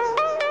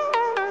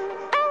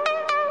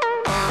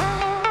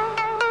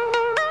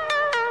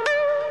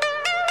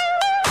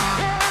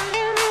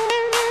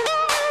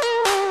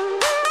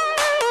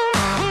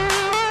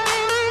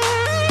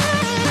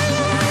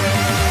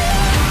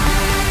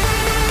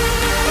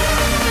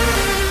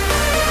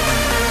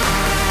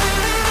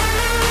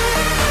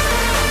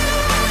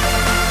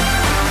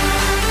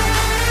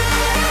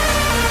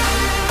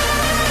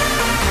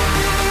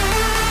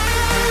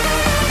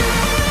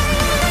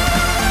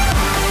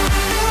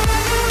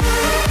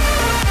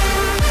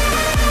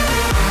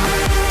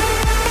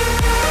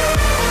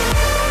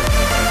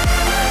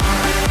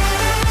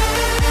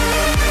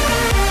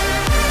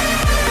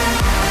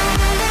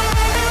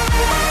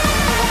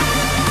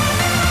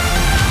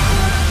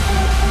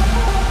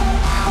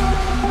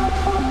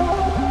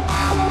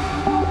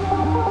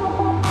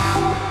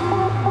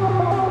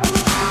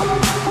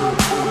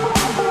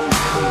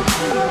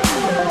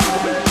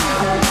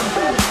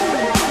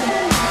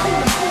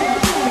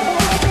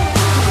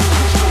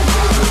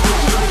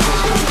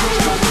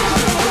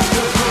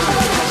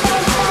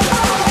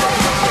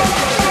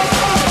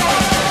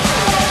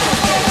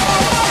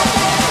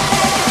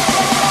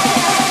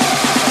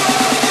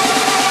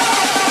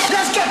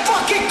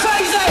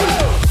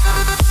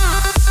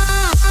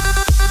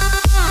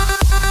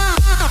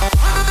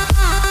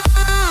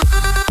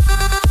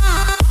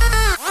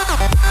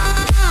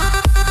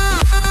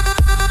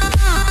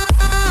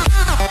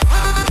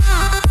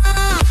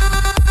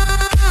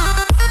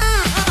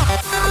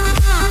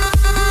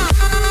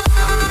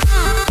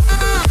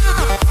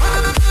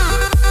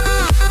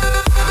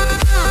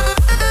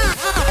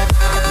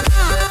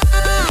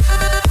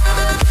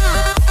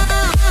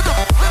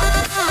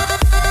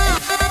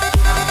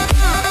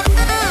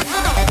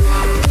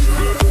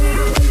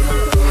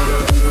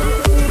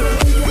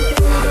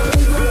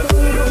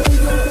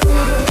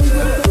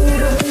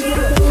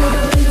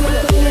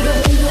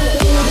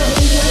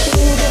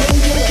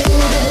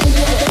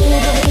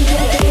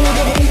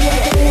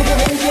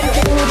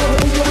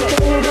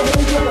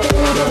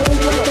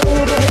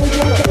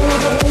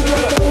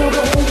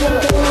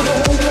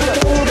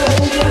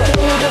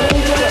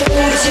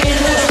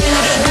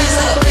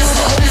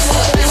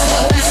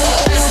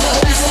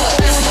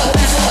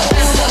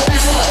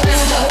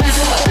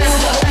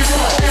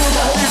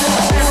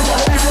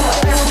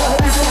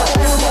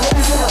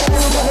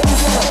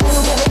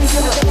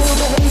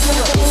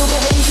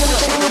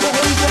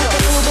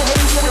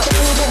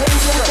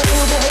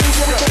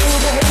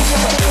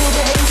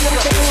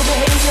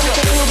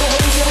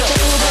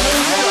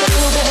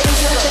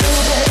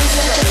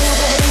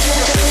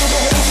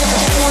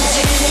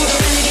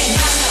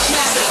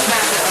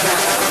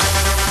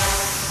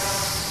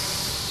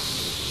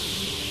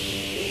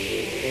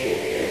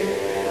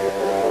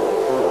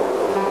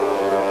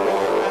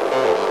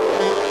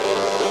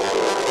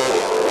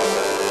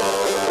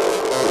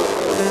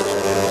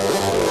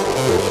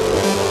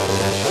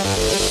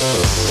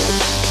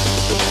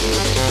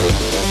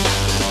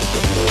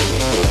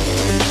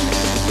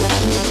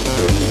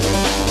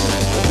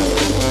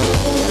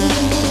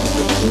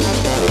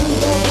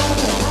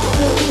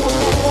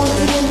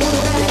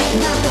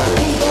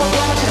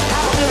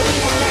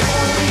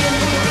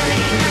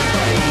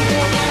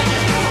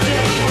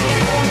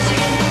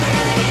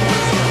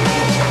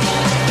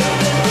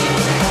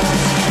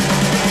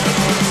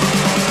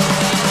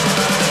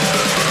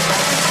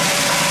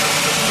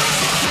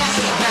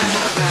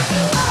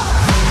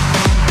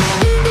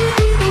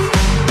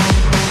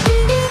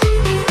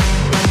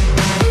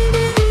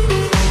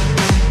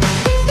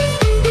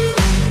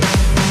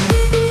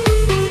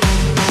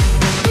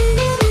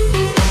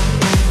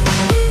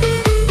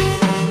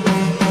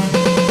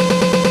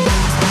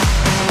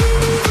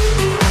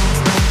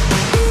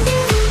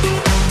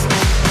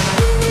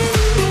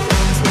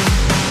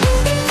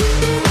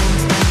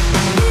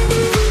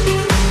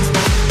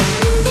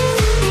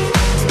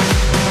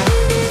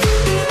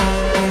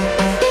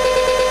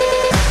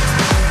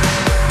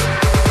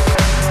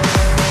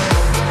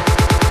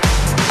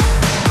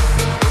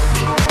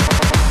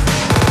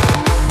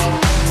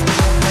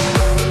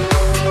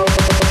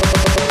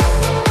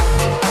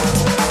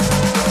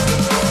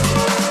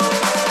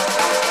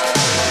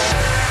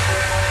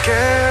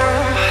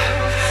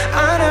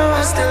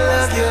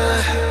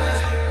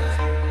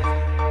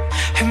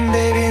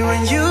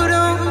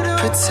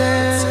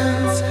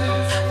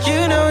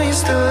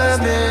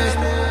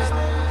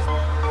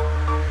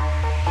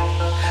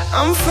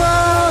 I'm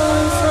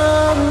falling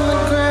from the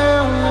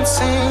ground. It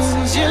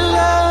seems your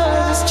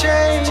love is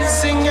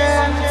chasing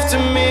after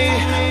me.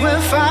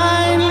 We're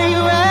finally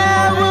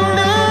where we're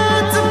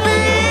meant to be.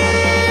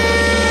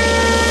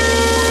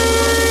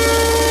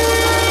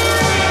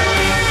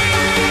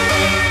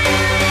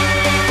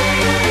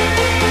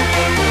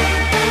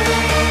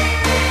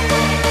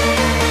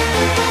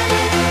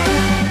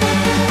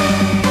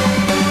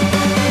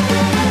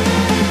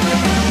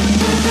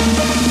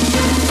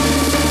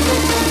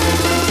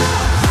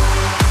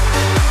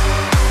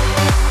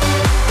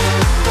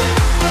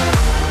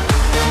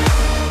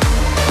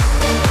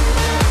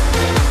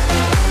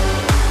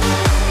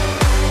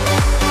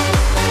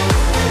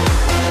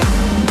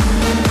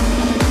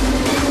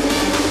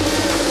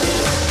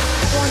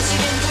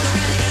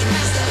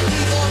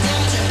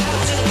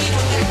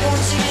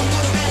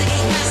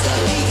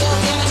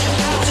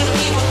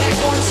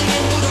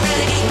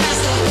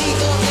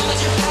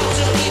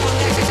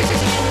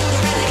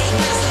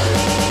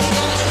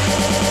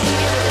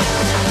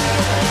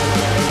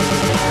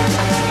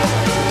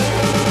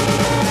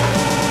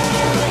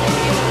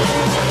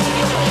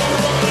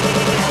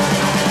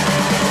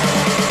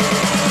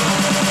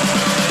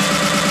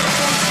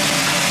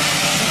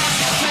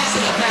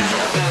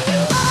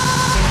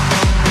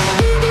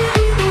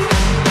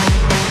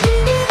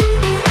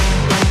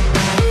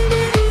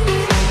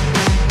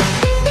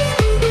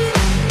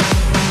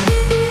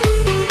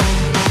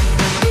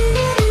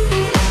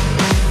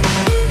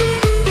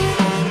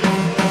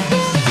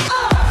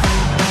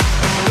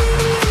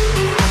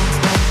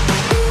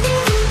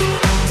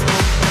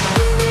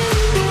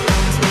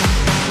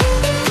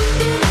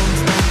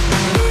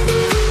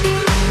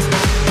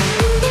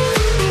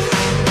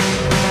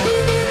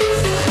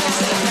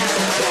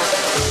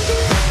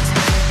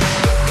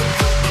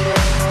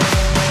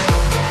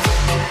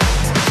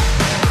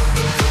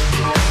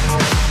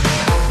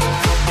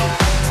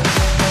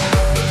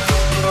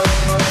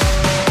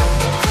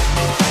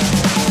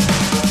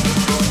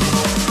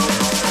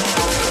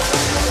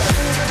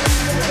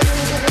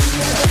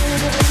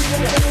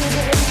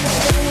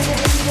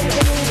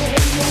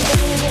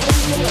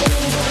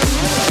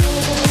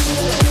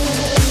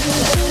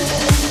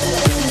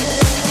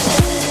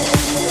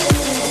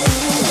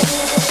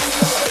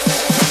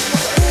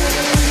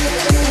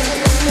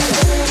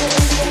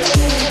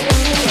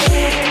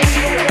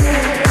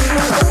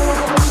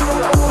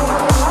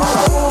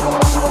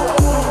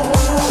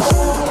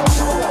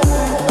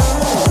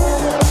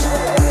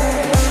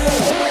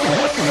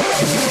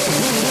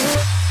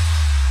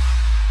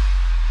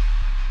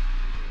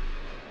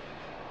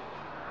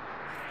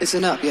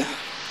 Listen up, yeah.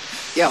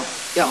 Yo.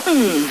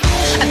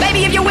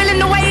 Baby, if you're willing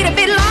to wait a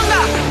bit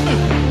longer,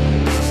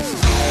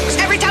 'cause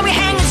every time we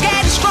hang, it's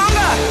getting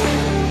stronger.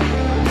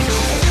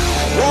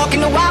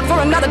 Walking the walk for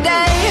another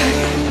day.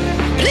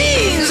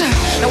 Please,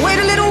 now wait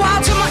a little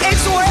while till my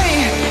ache's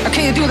away.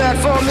 Can you do that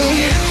for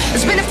me?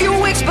 It's been a few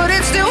weeks, but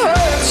it still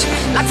hurts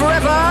like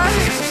forever.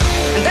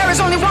 And there is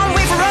only one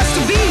way for us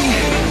to be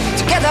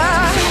together.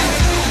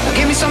 Now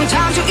give me some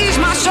time to ease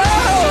my soul.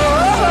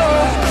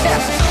 Yeah.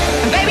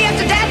 And baby,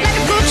 after that, let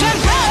the good turn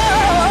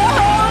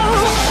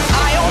roll.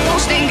 I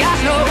almost ain't got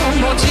no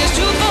more tears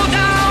to fall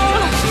down.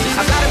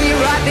 I gotta be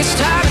right this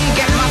time and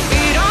get my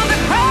feet on the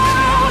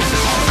ground.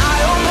 I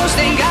almost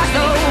ain't got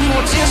no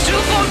more tears to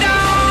fall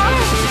down.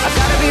 I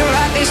gotta be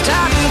right this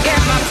time and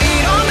get my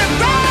feet on the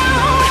ground.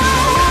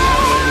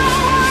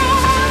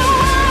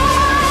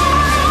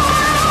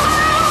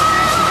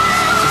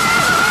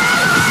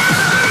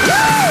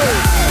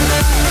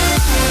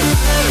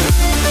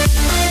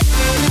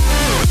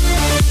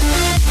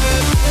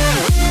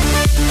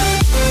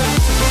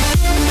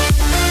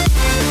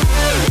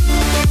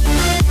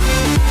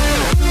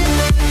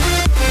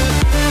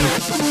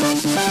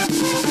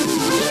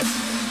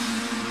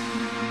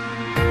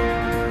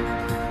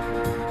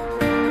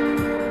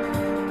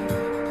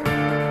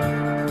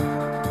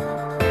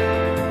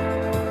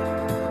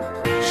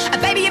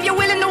 Baby, if you're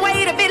willing to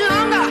wait a bit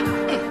longer,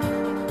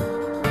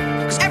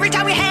 'cause every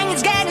time we hang,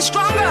 it's getting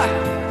stronger.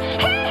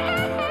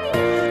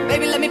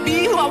 Baby, let me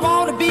be who I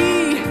wanna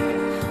be.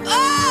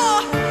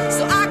 Oh,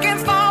 so I can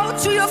fall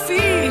to your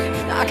feet.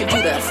 I can do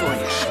that for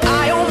you.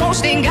 I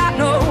almost ain't got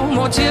no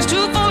more tears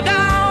to fall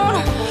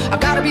down. I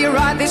gotta be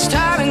right this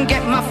time and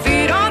get my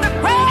feet on the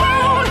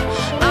ground.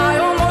 I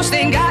almost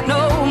ain't got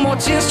no more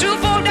tears to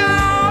fall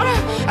down.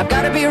 I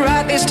gotta be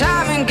right this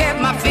time and get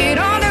my feet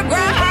on the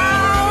ground.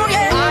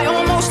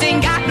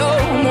 Ain't got no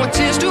more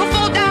tears to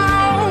fall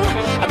down.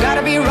 I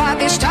gotta be right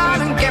this time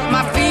and get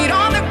my feet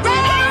on the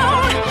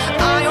ground.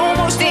 I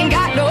almost ain't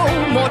got no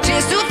more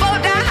tears to fall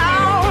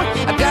down.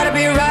 I gotta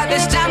be right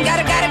this time.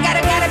 Gotta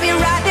be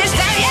right this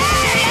time. Yeah.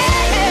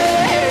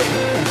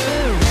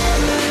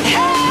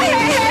 Hey.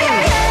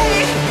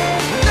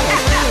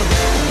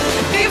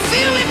 Do you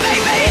feel me,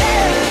 baby?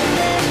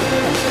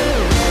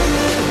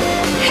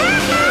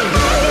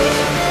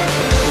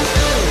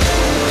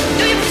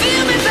 Do you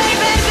feel me,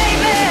 baby?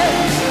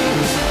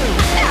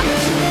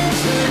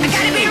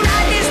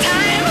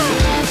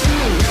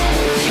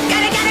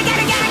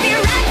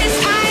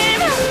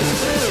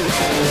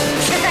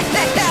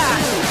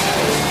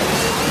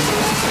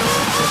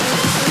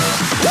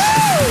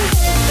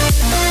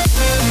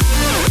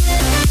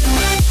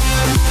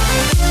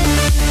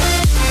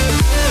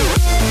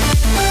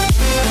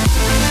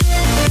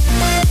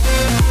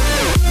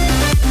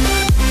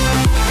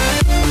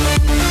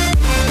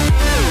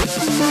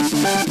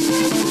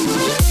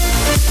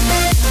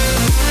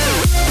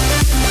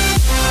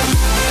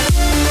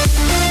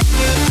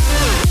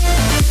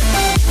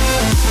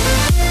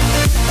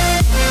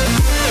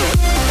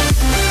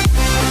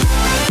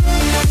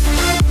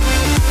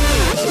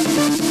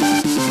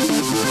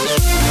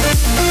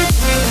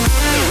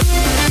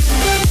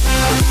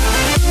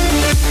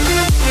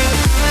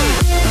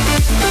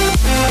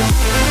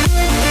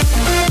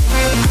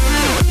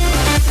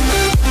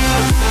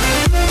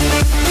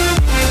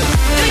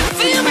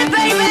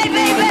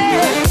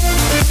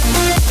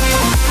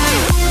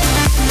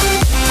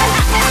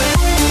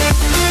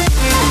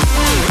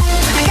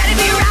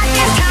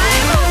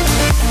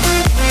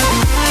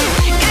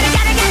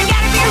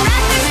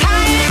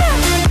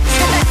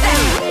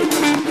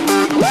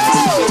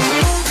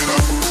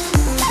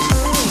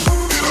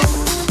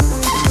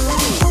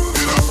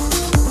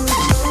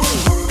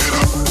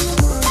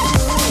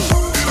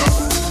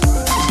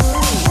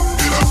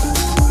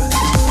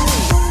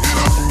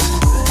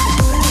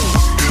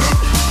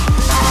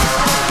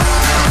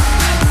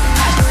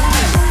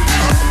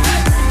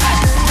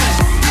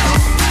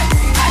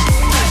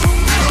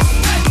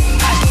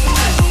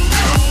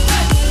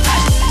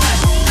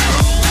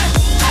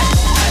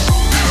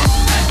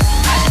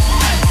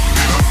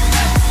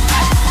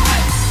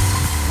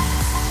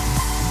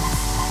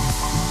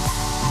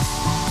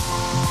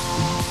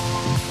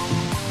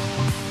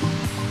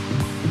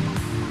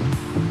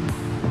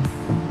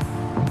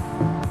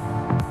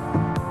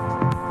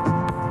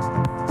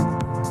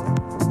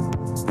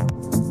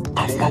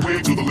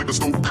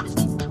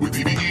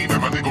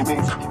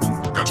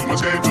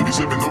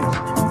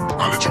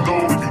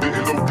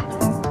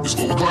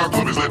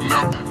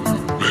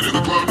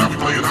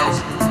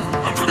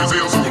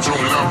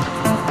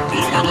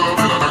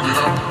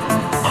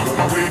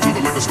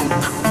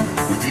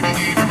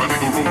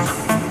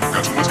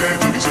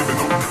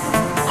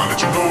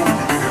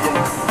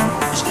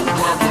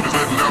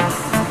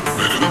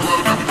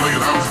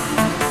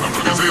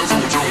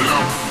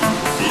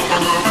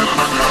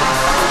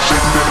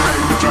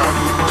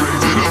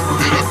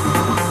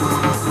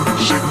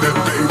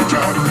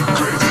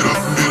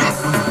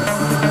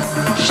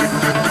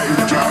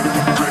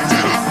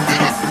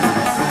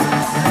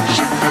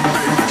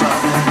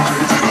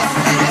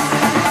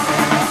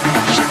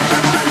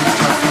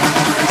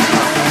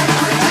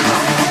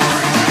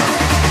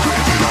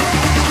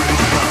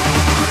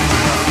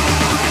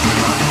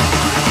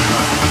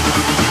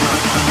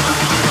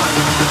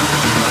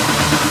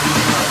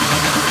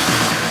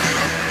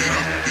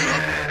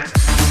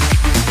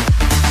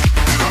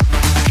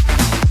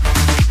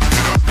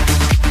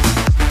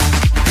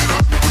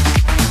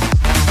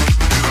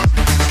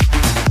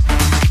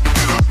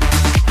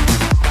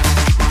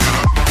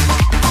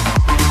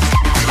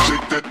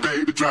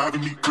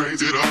 driving me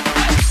crazy.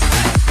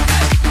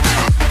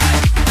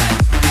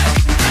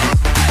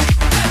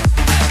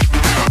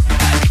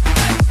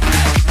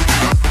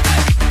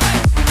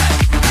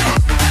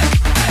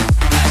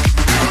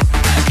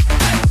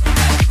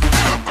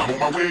 I'm on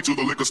my way to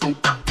the liquor store.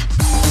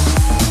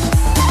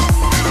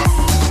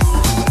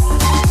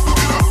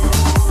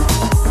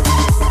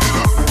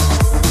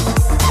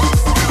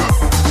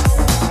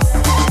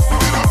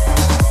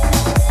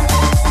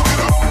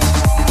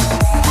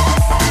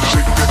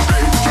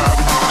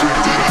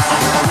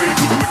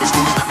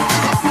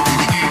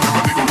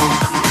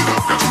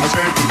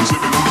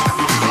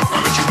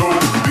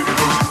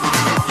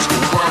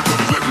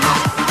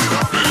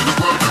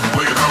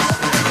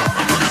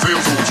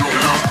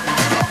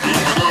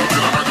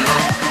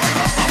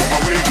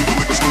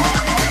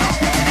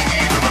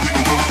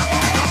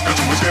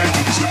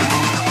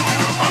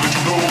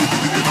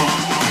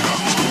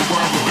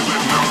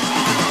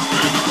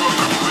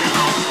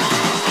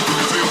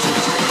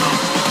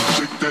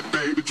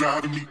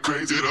 Driving me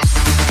crazy.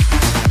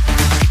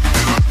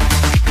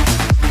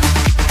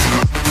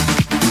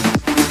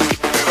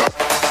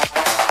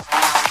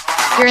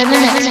 You're in the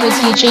mix with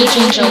DJ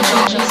Angel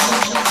Wings.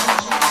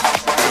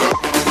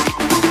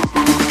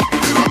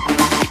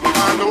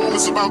 I know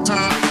it's about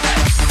time.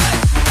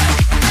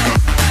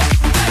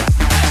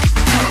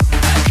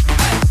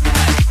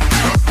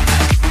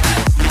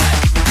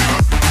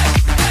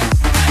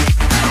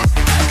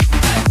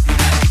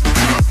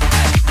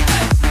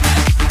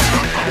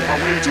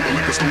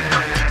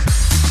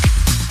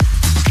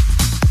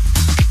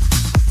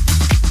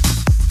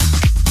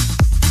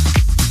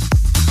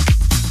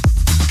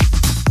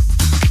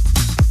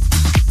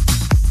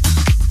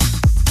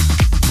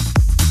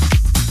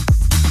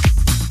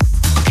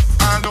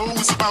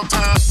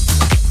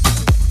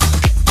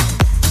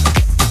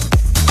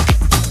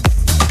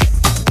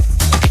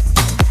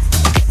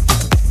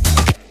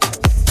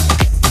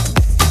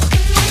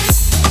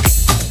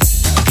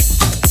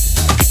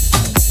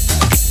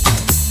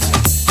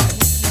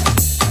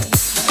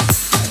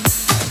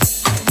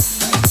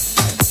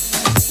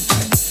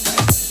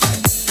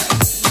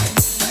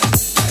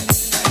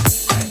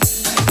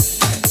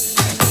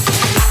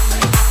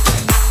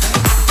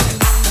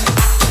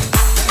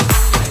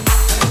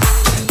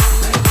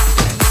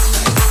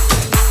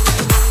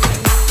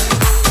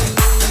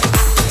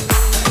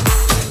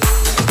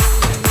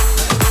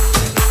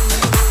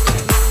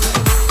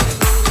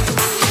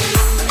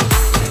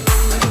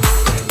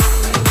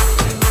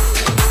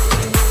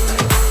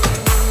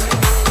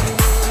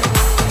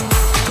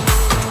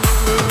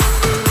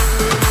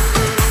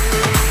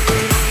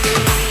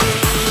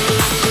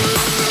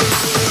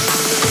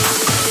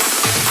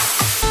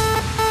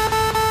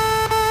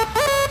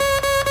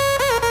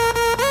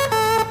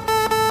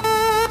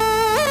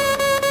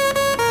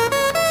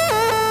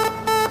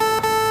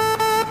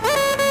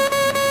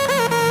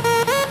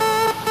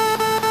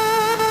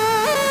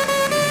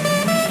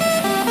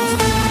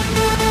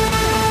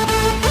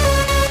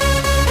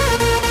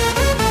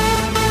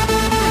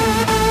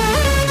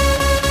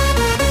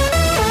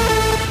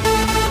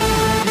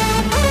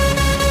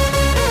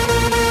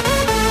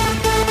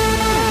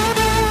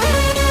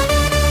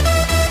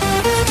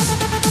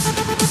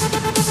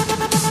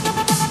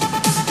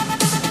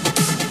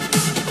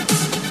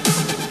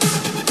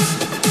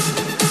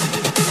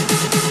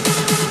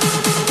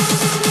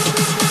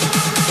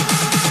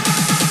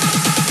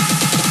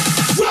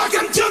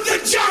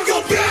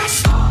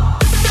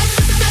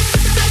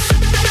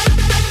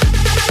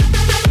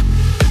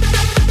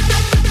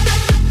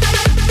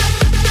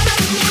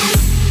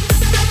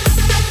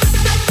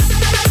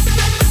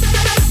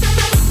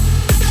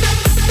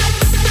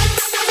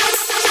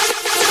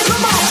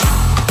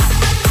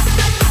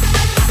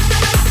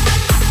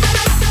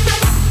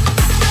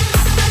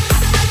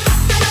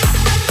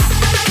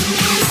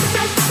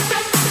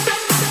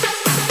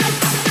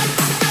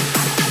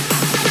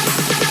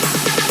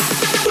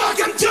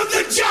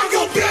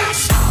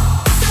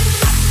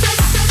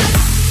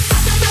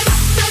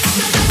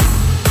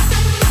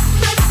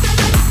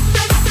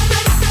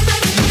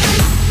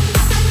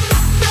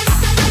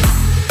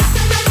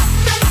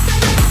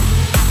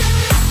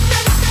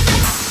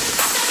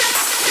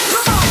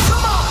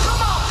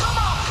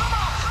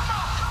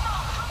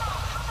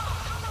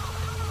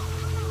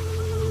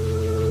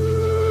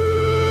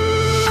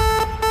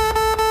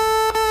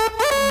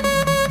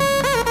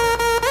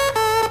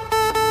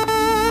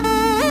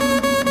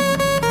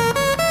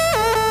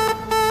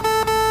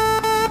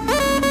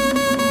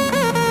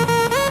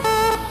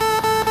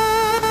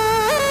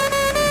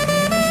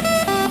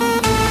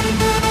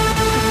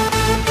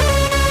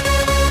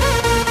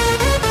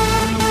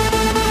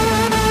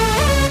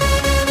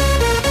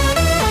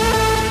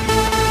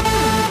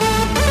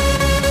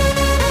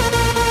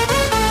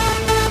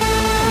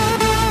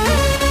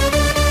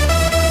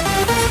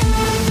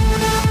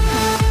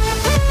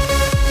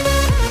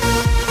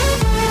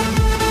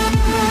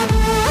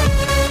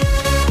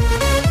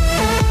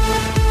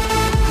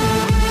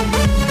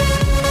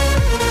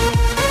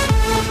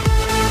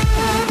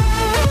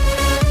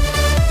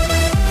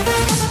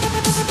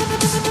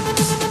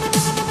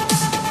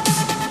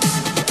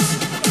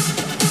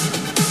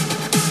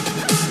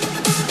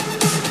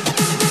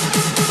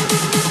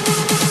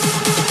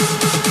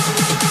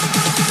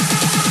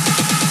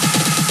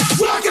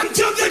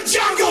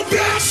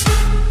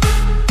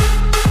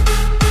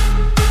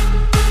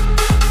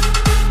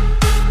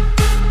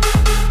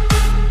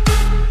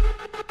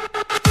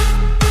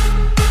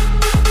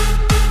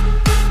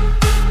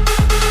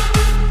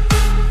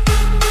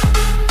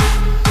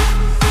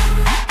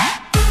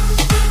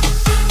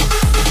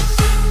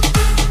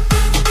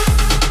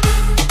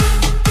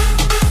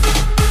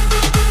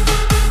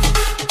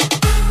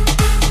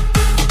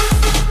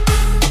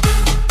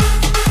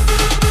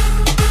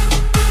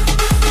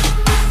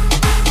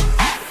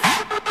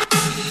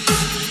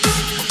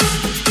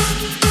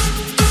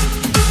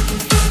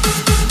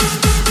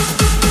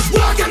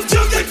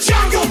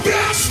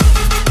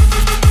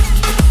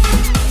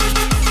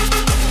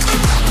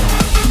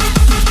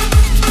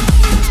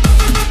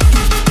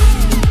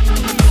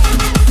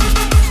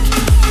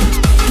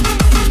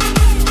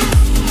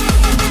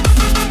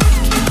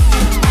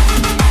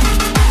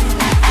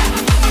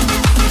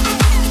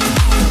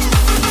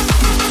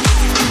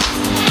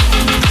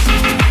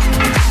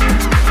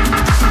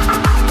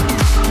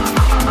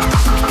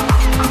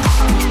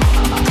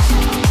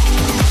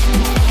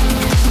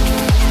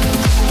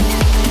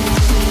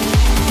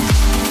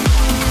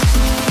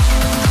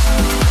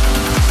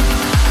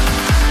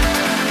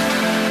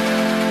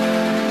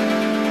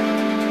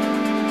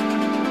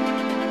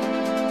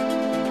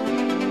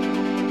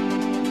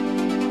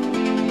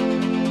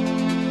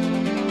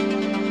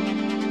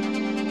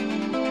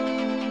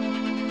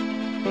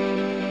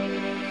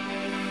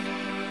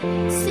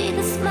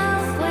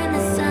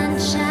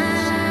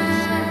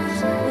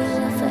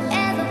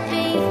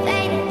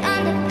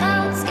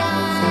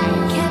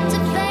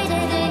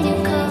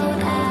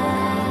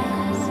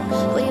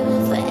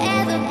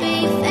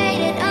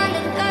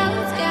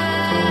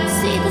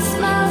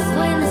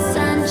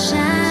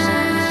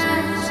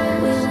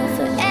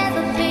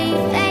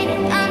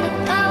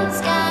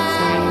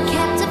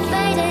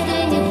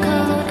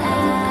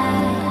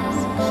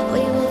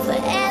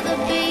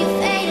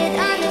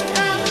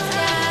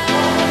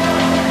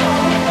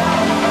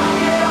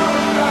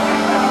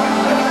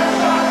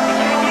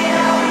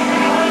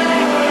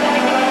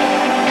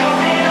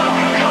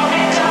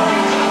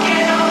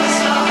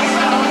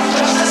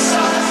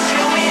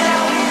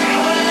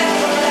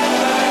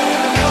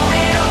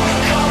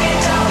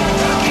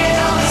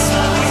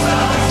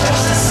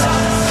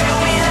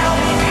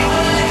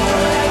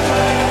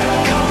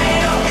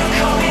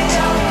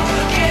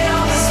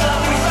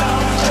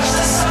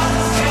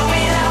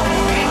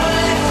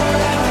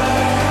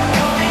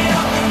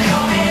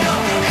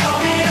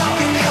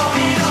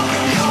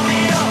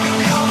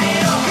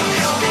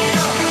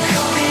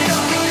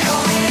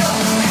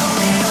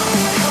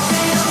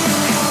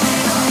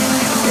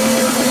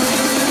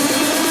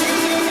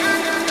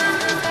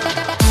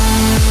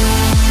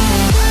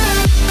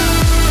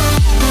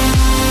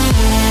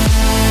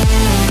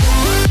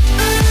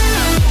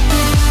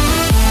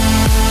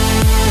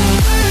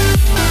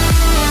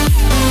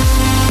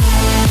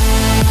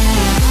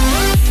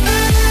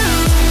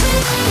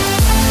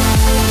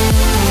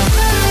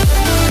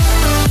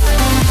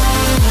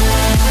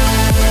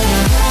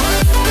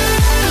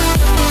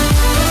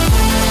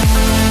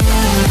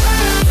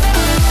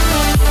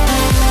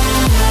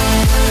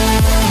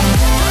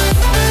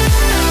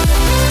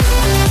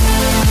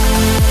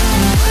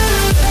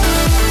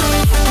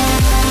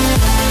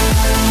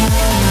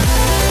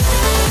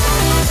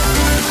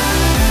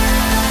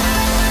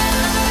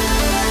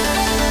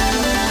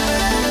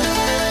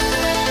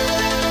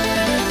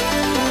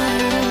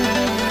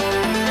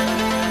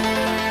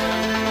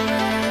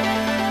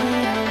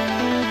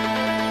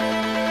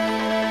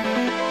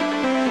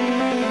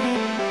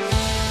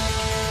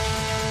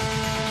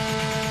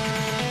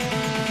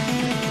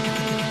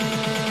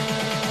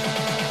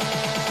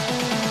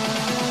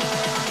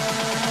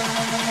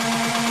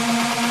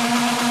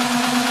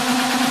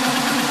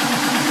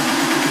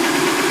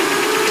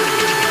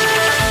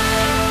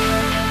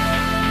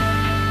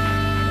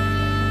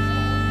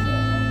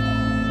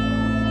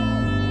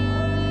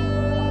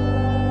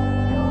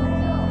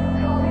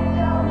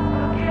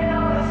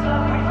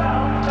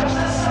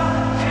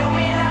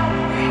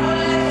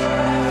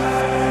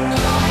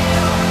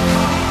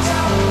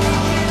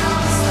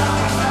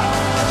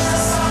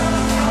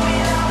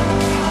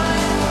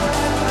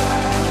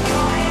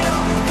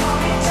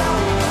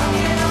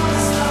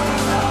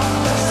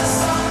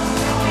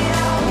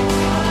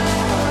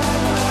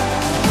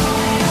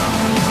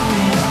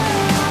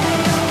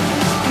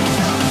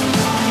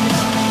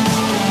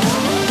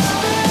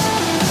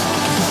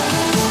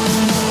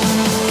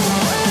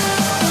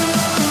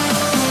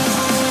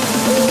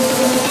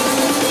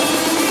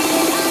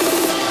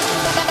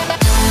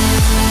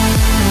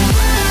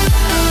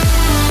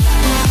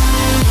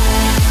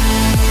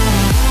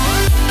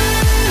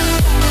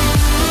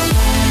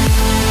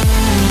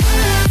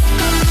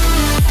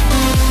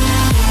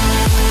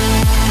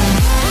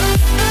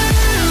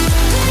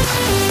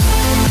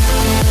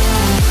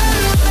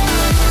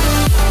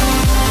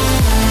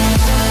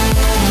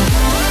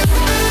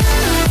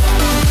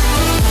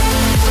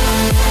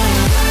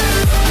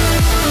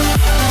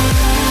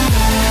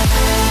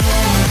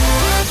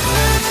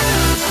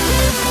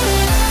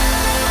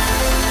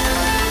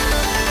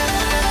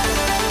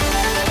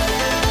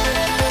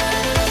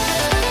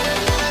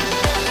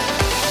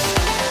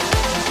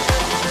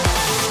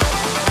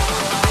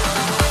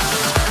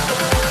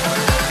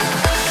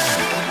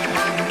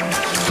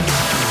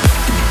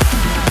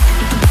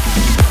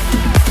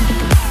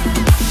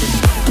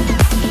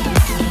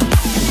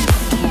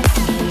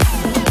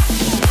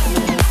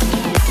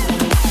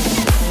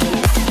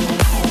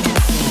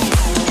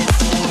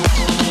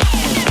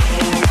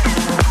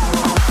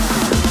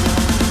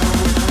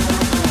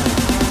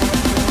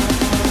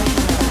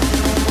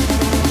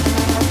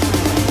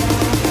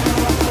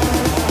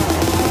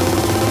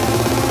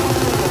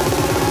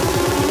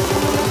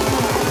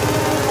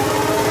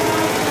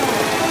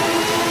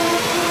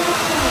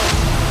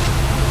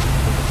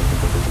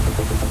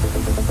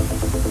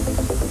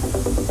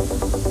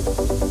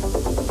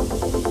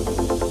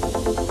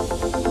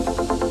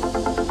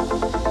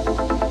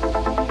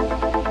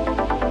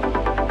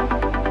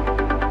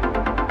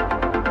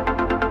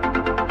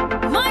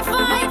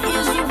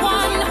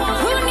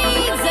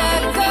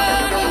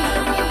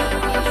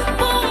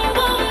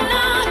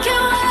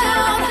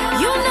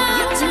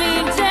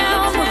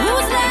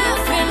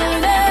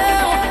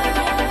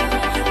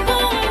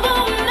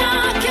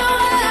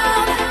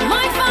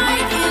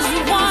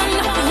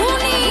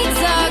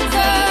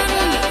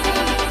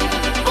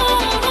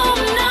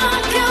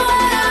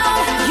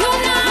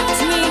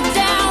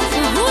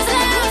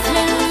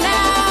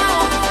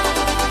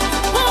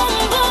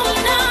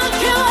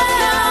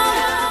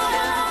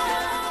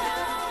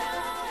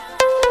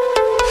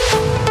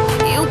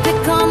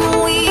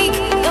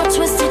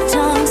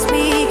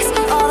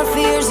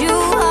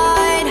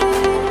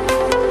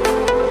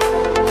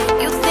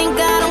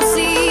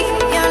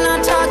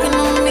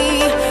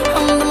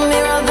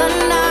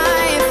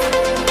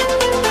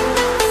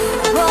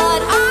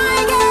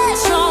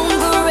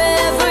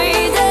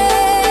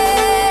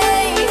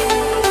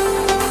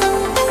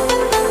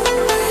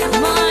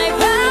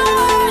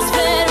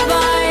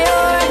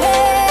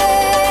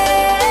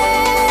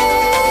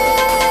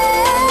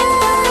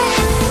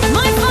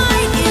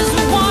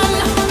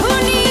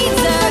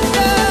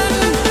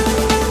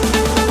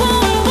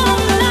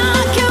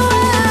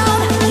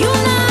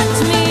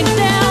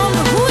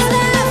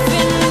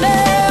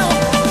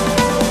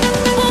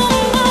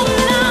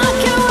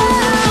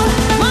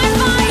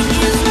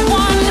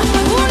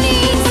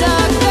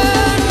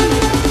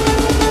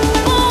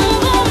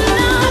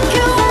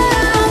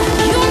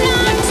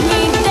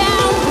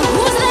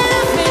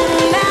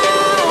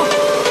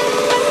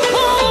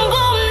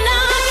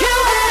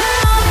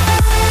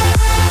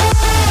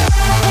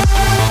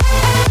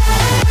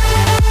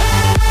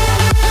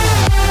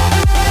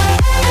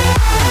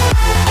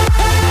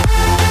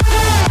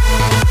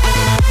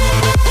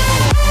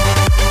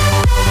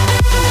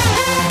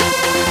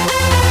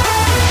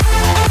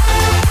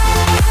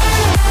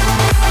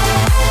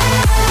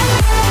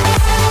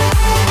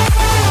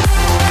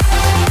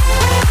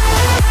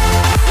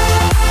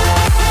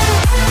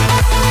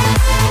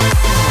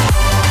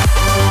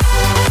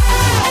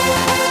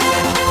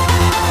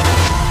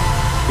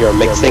 You're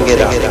mixing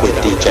it up with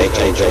DJ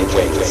Angel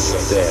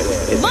Wings.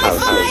 This is House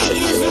Nation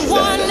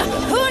USA.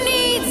 Who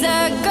needs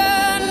a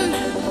gun?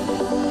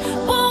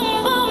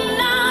 Boom, boom,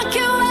 knock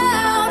you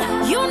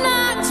out. You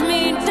knocked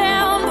me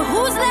down, but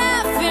who's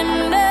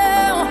laughing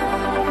now?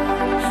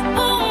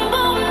 Boom,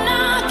 boom,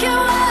 knock you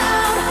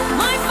out.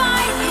 My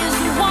fight is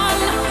won.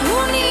 Who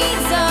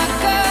needs a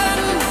gun?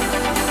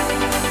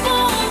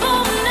 Boom,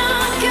 boom,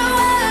 knock you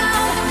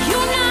out. You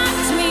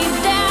knocked me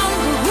down,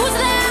 but who's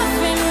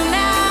laughing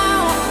now?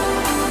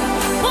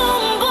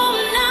 Boom, boom,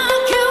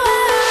 knock you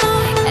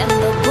out. And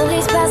the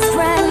bully's best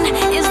friend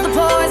is the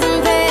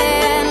poison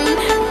pen.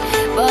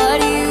 But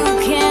you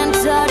can't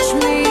touch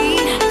me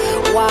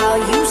while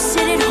you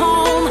sit at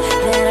home,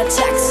 then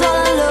attacks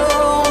all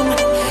alone.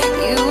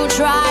 You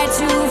try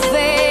to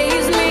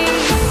phase me,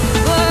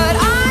 but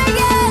I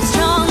get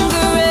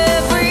stronger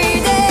every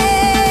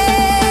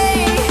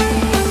day.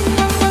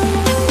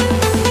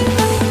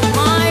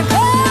 My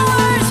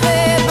power's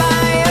fed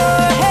by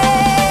your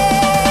head.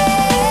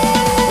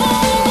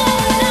 Boom,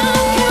 boom,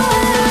 knock you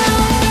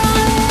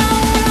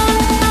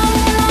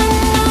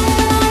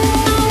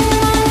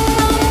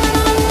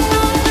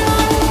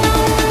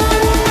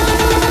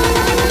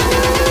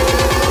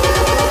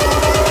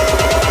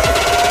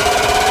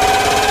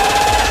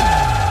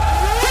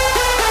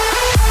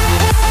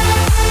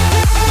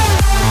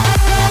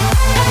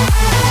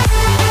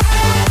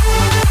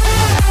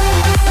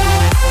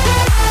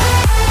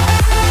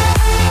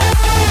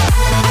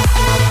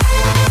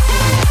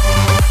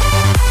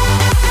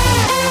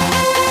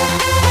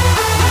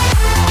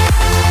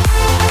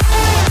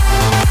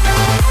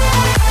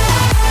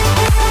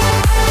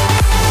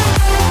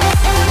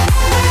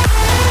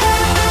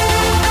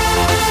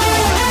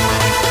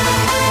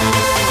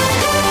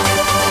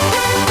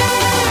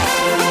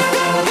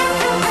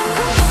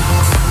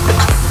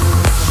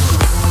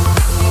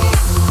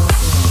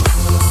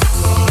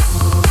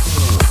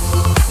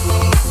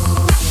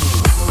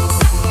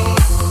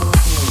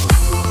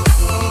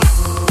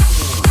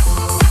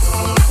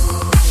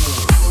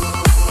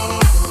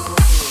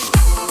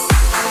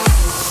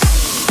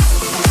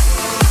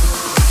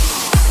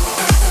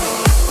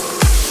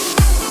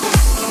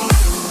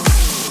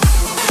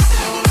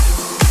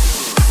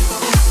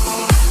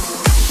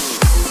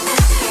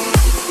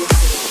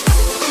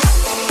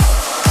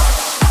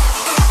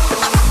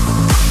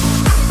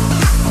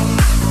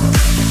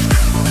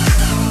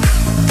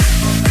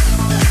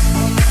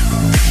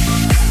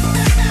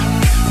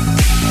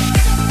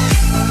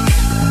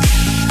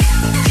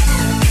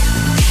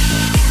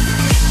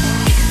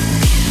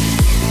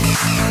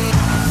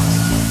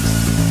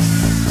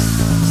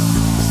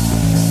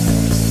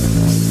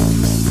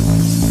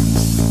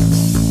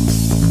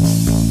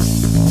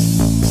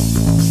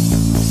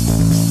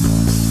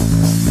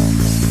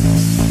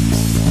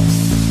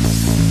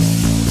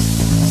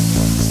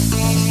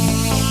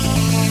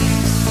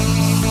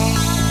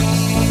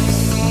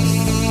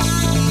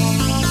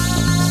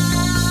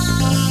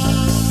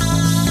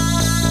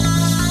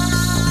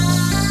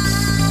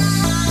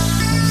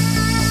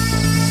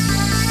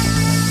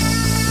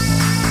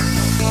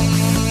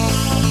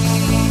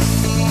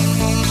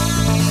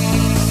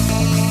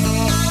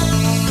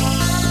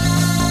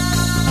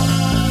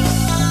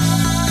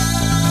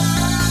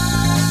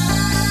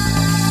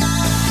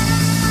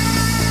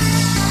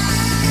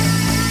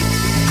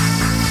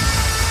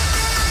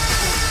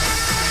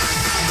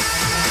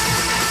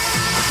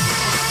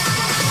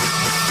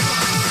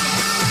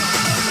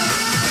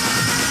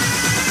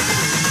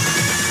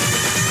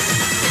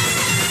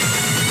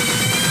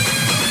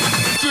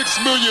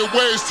million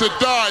ways to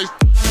die.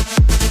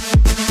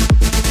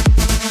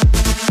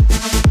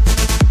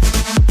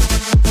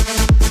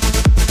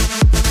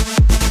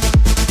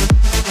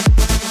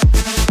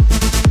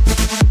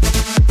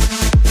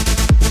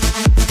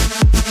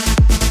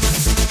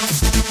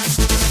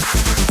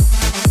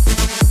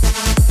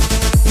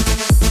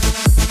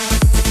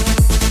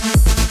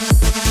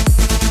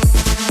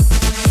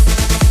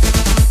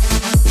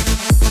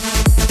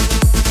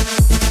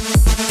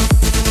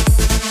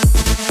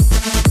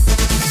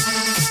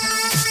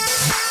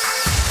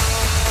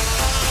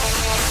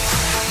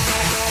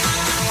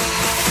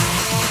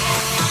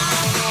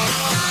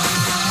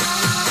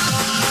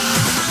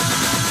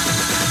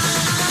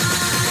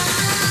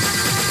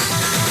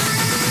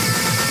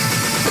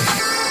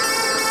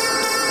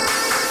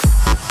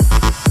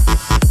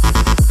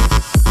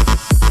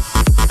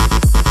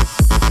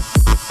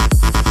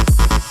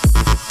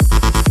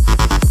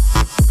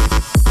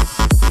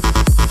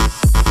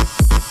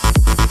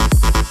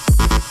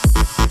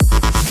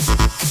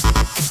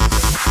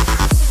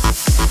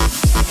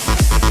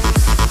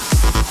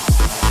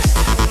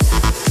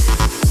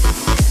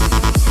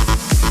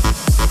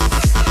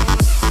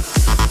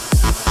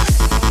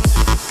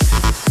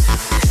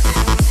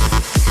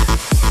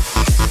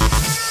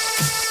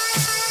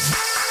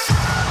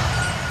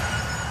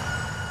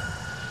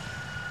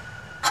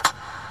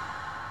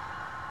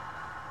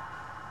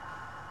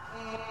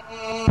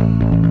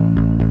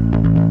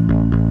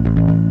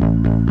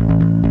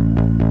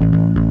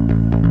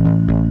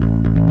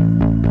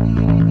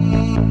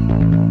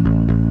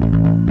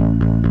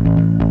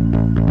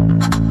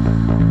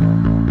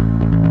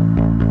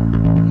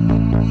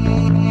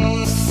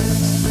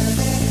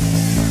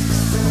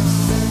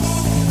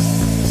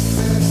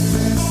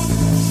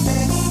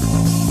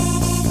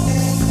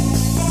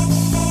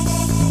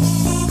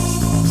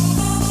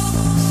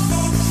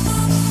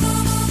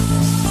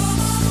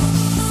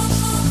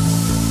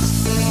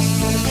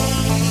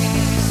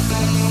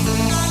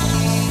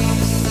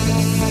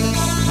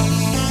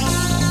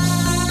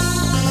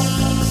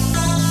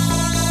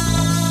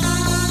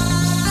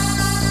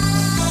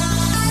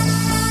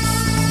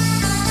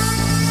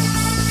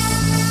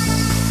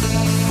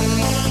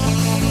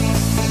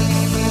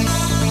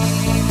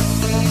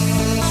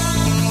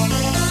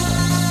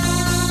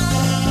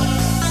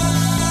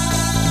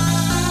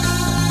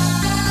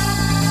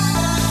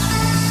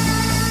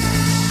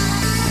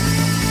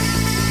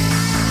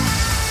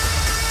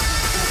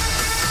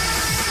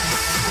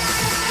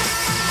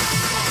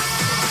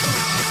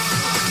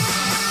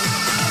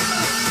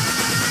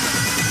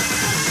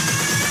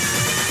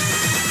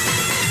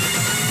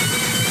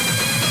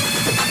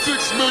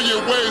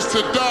 million ways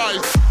to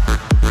die.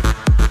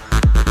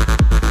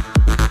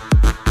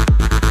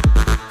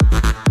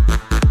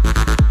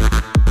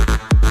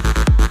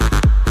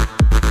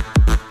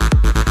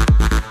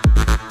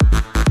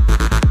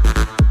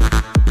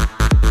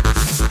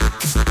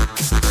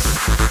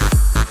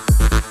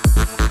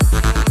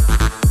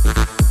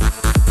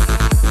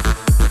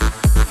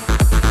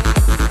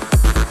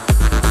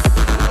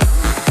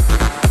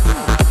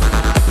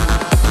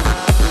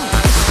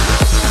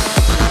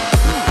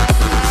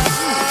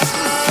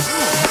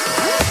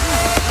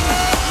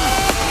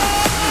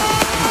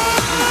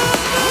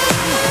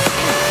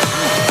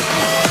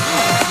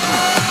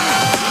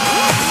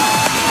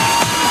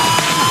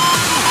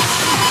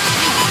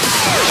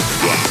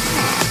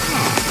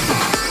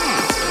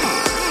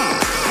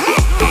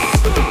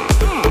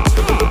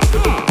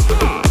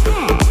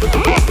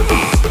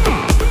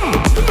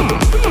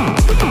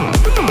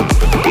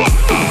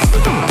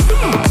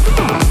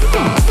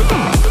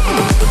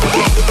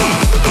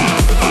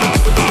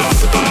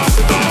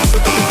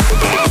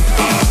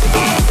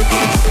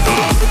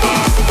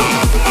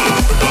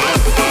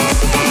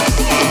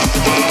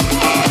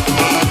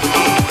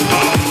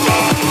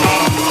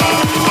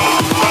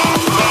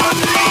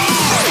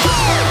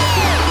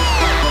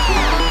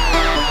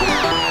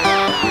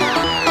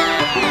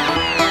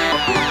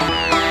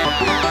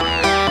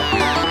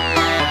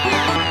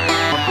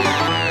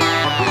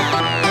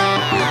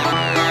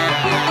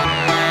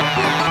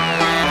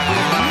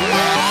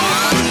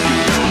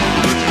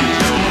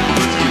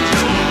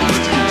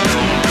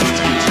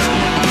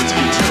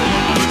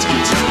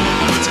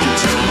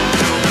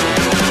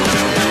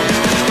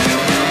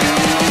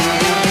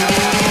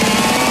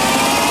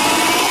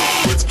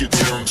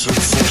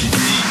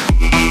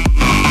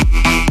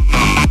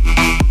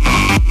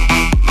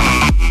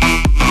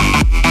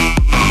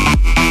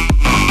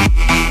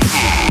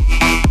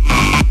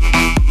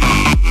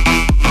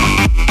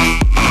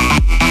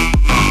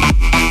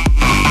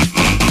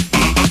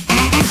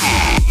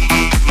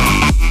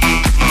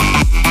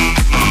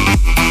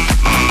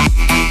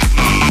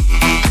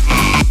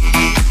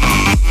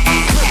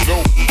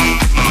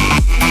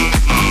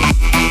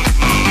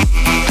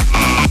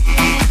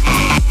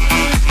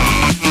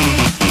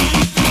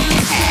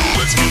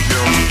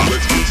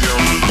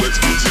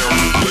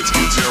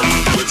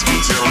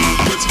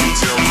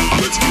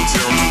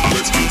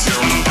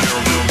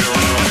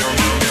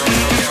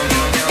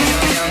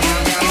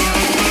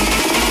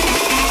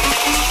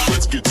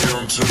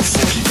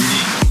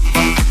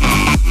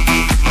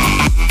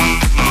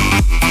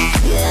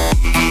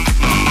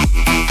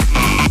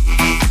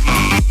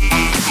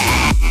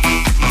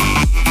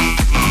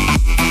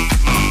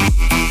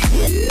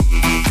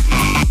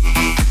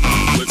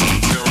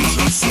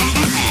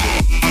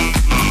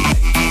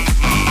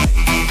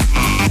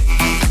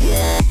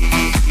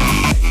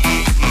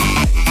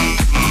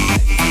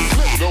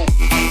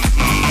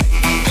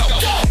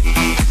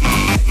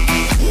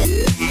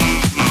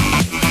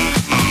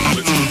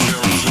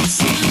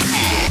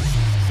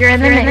 You're in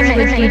the mix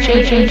with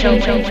DJ Angel.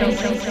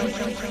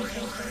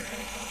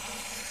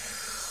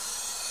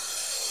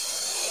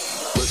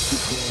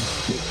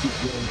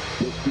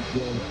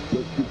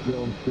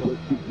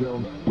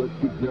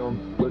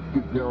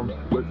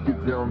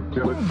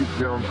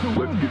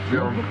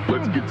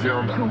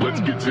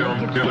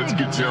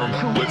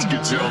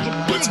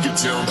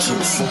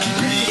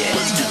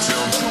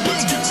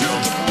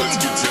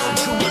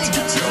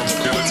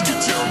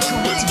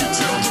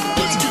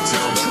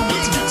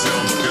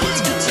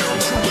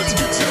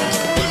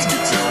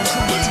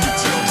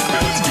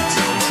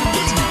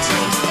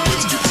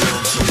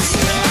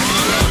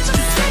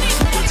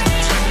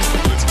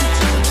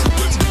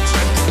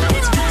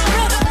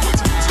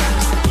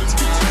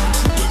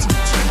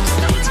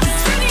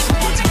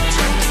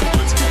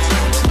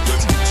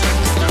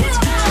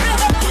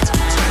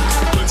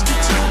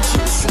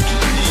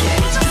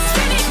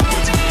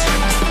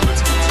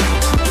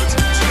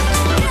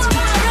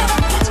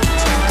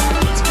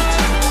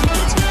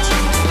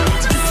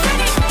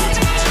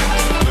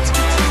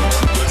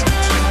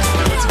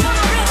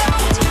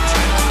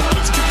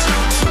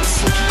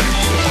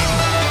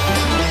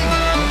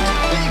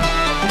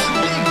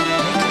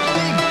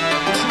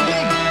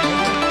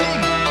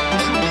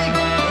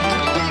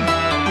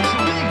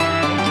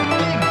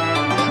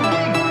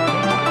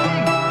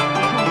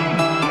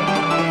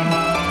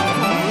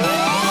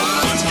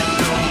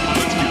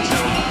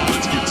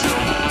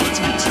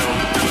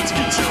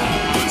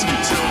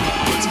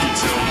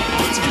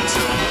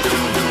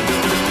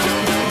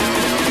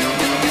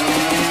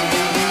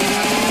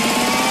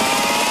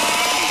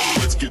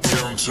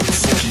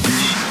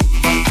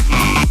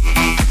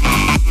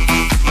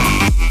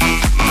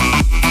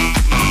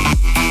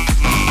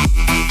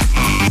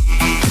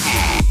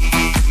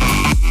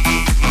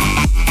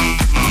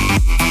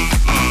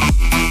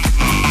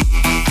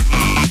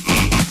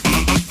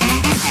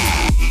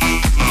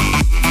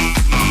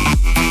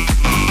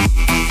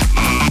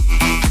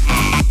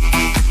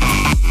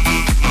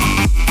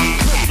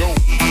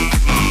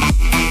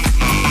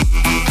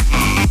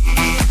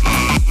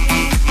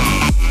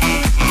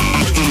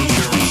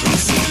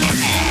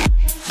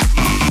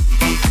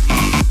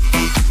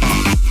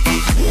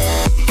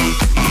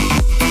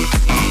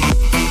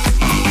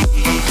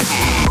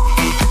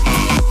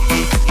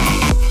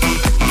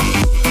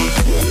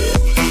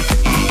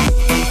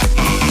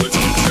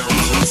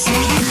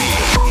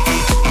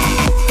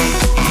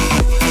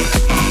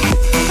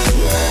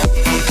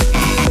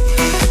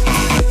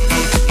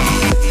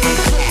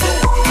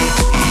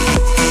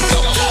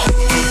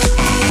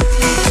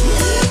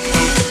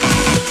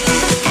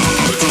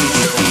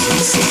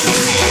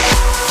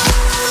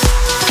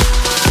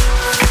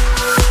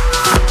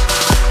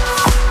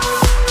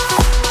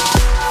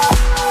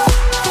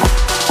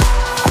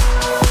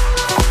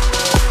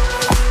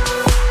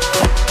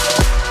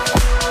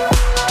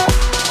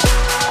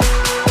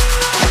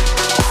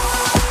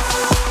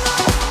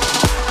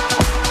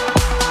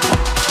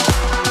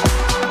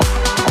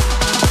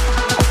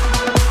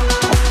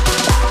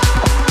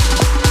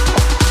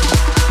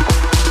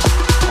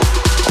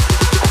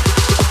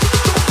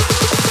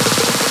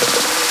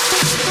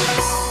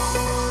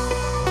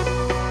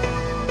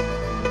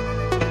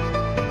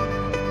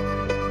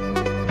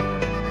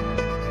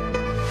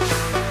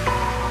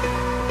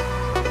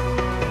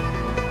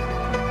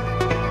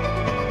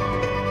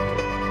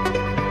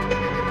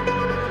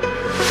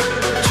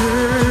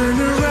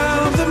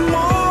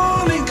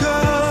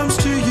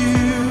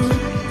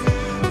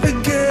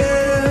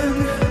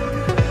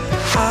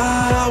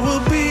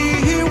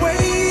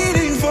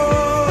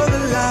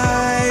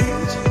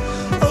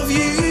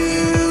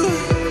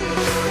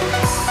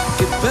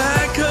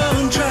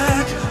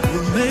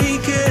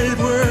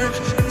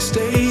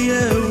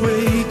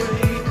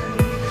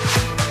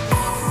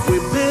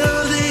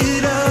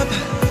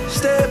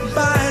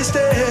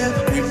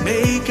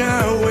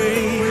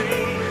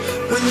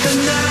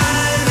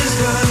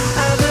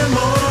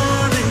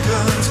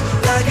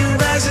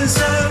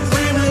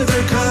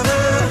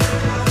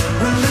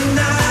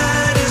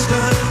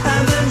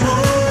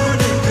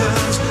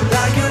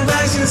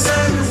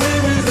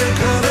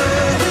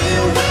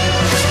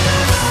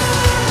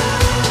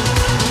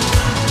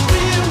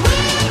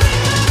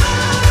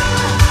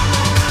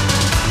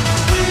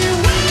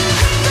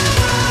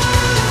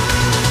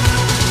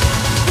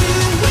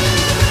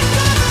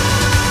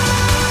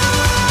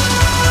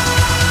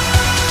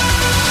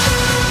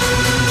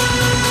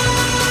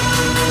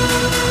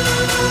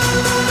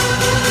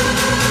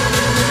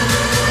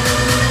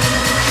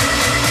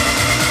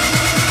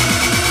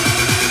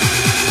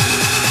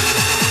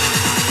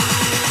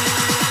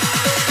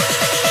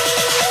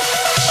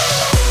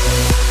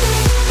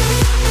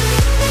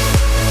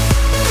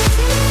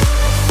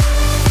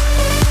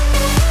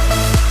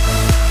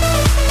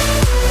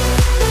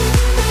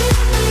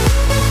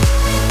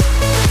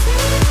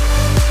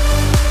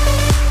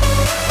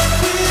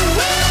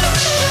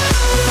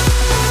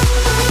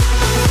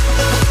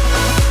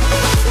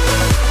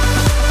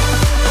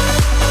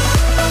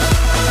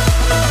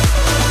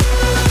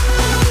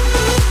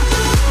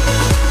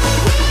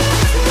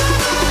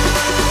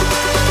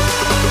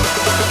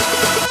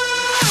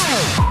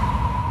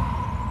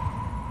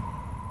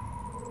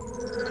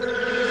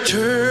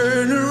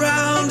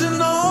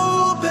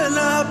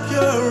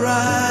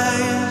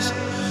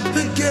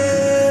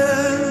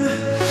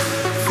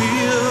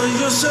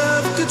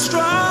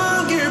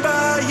 stronger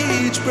by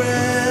each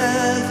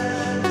breath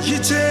you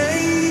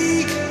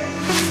take.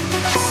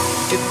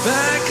 Get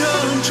back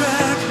on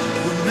track,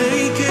 we'll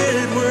make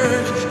it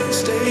work and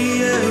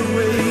stay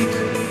awake.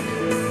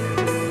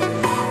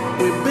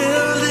 We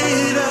build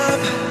it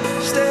up,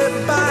 step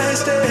by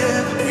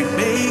step, we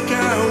make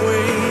our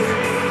way.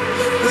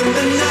 When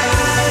the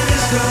night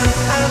is gone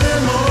and the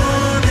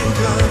morning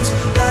comes,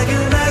 like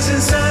a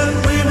rising sun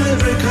we will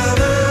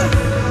recover.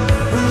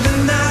 When the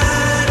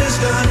night is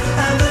gone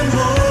and the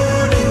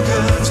morning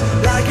comes,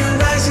 like a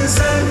rising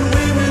sun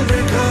we will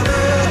recover.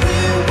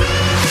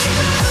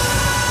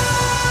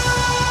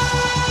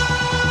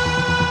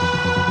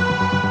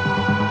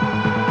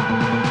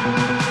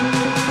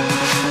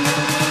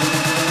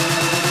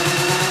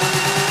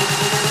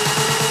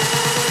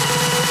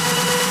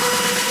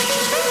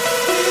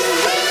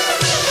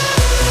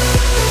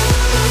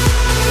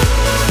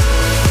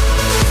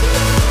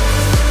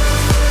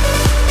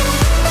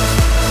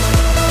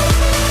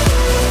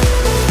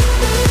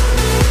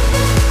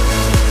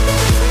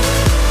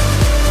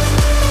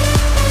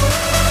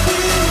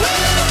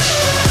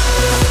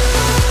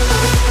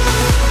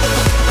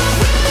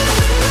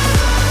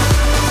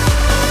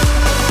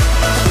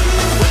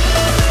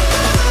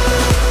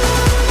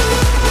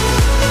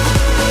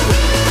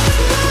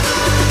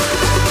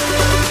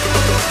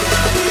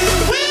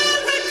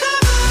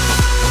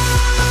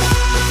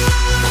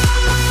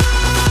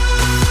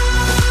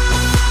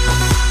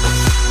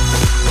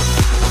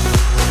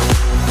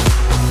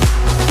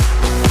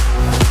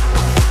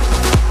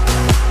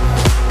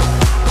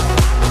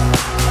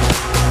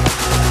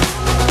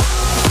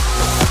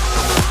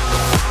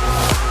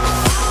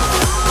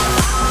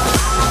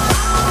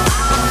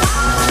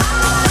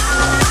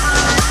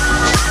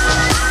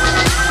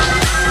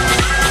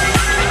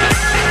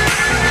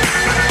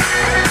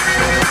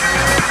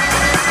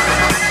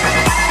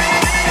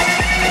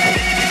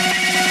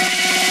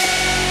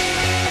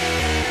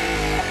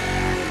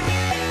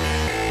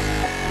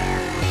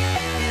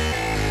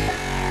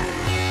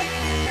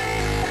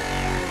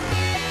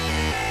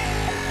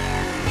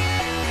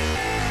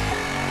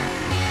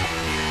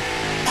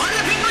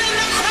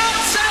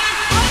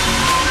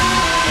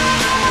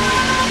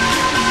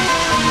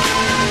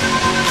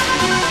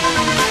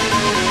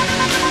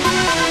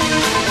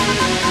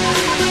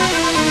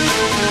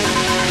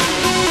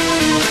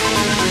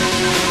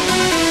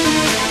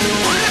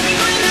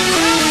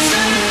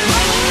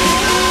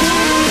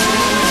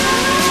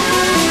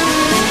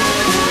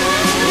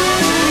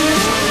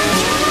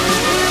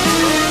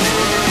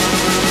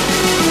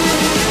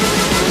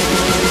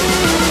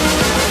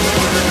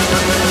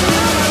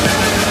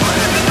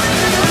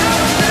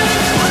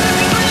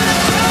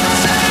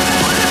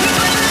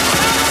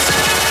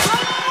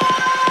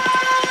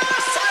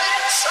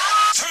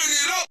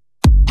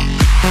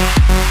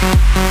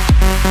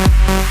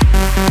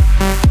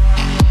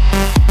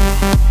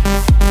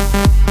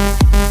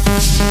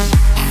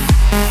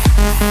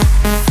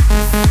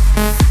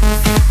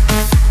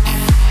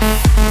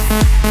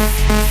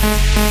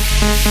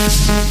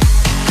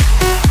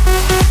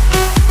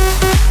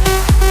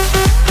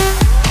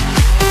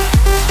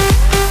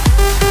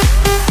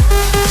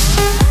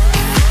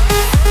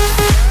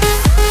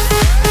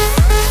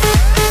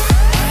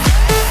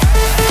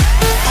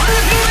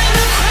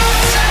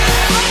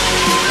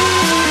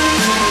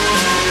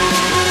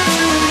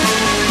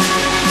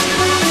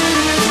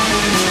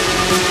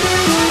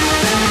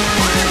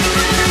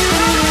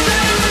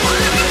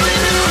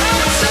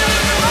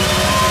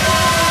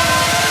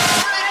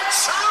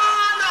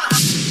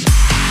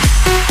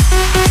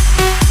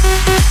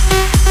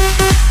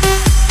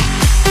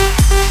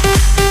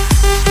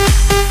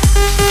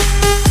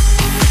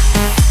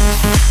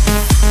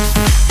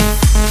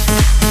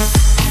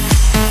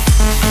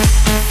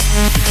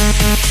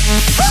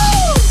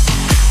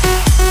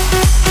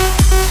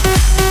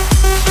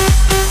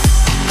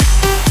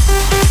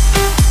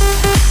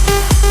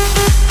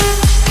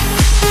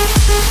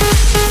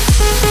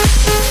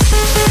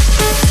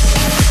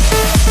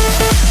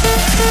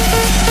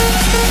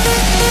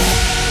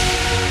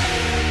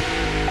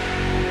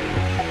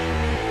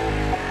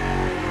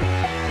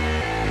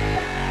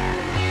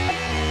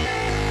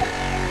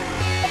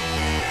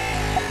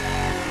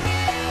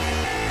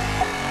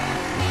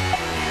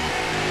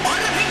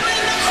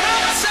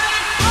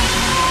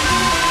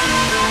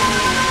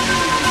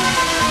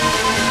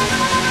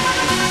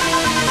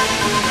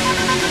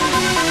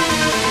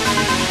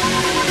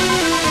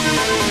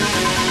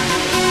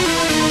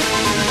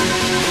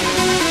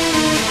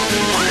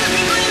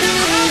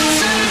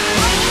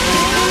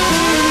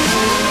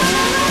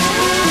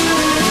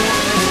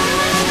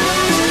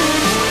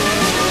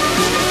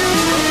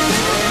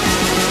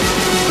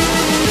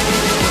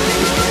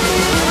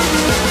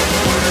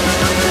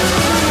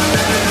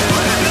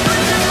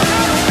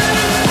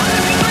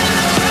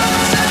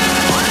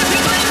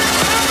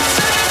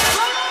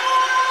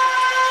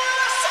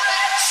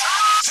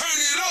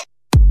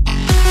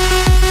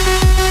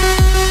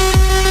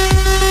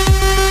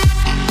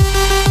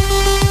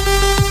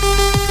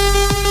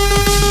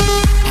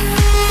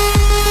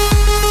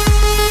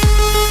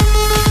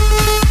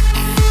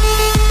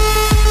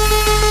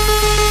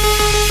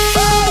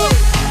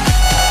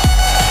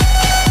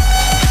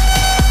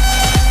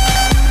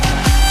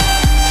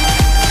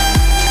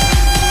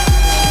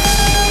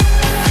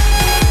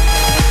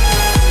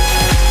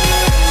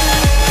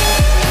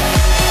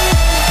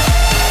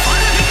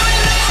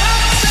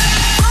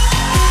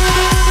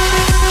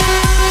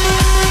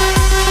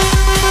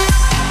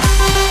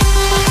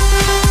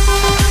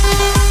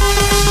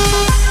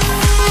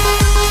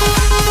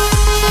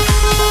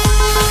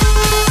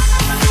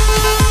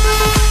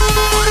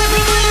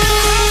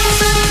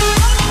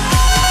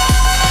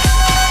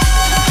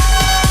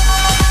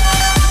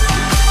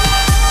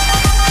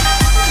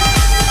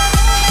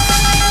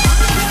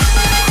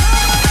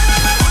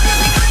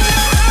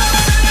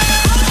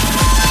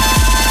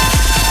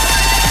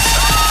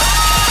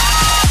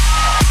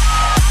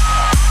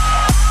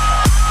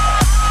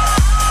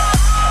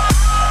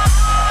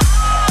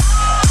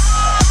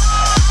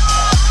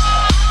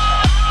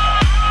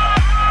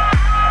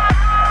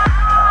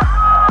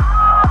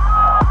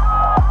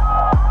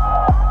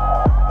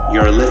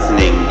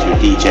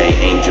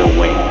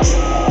 Angel Wings.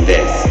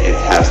 This is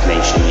House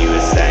Nation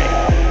USA.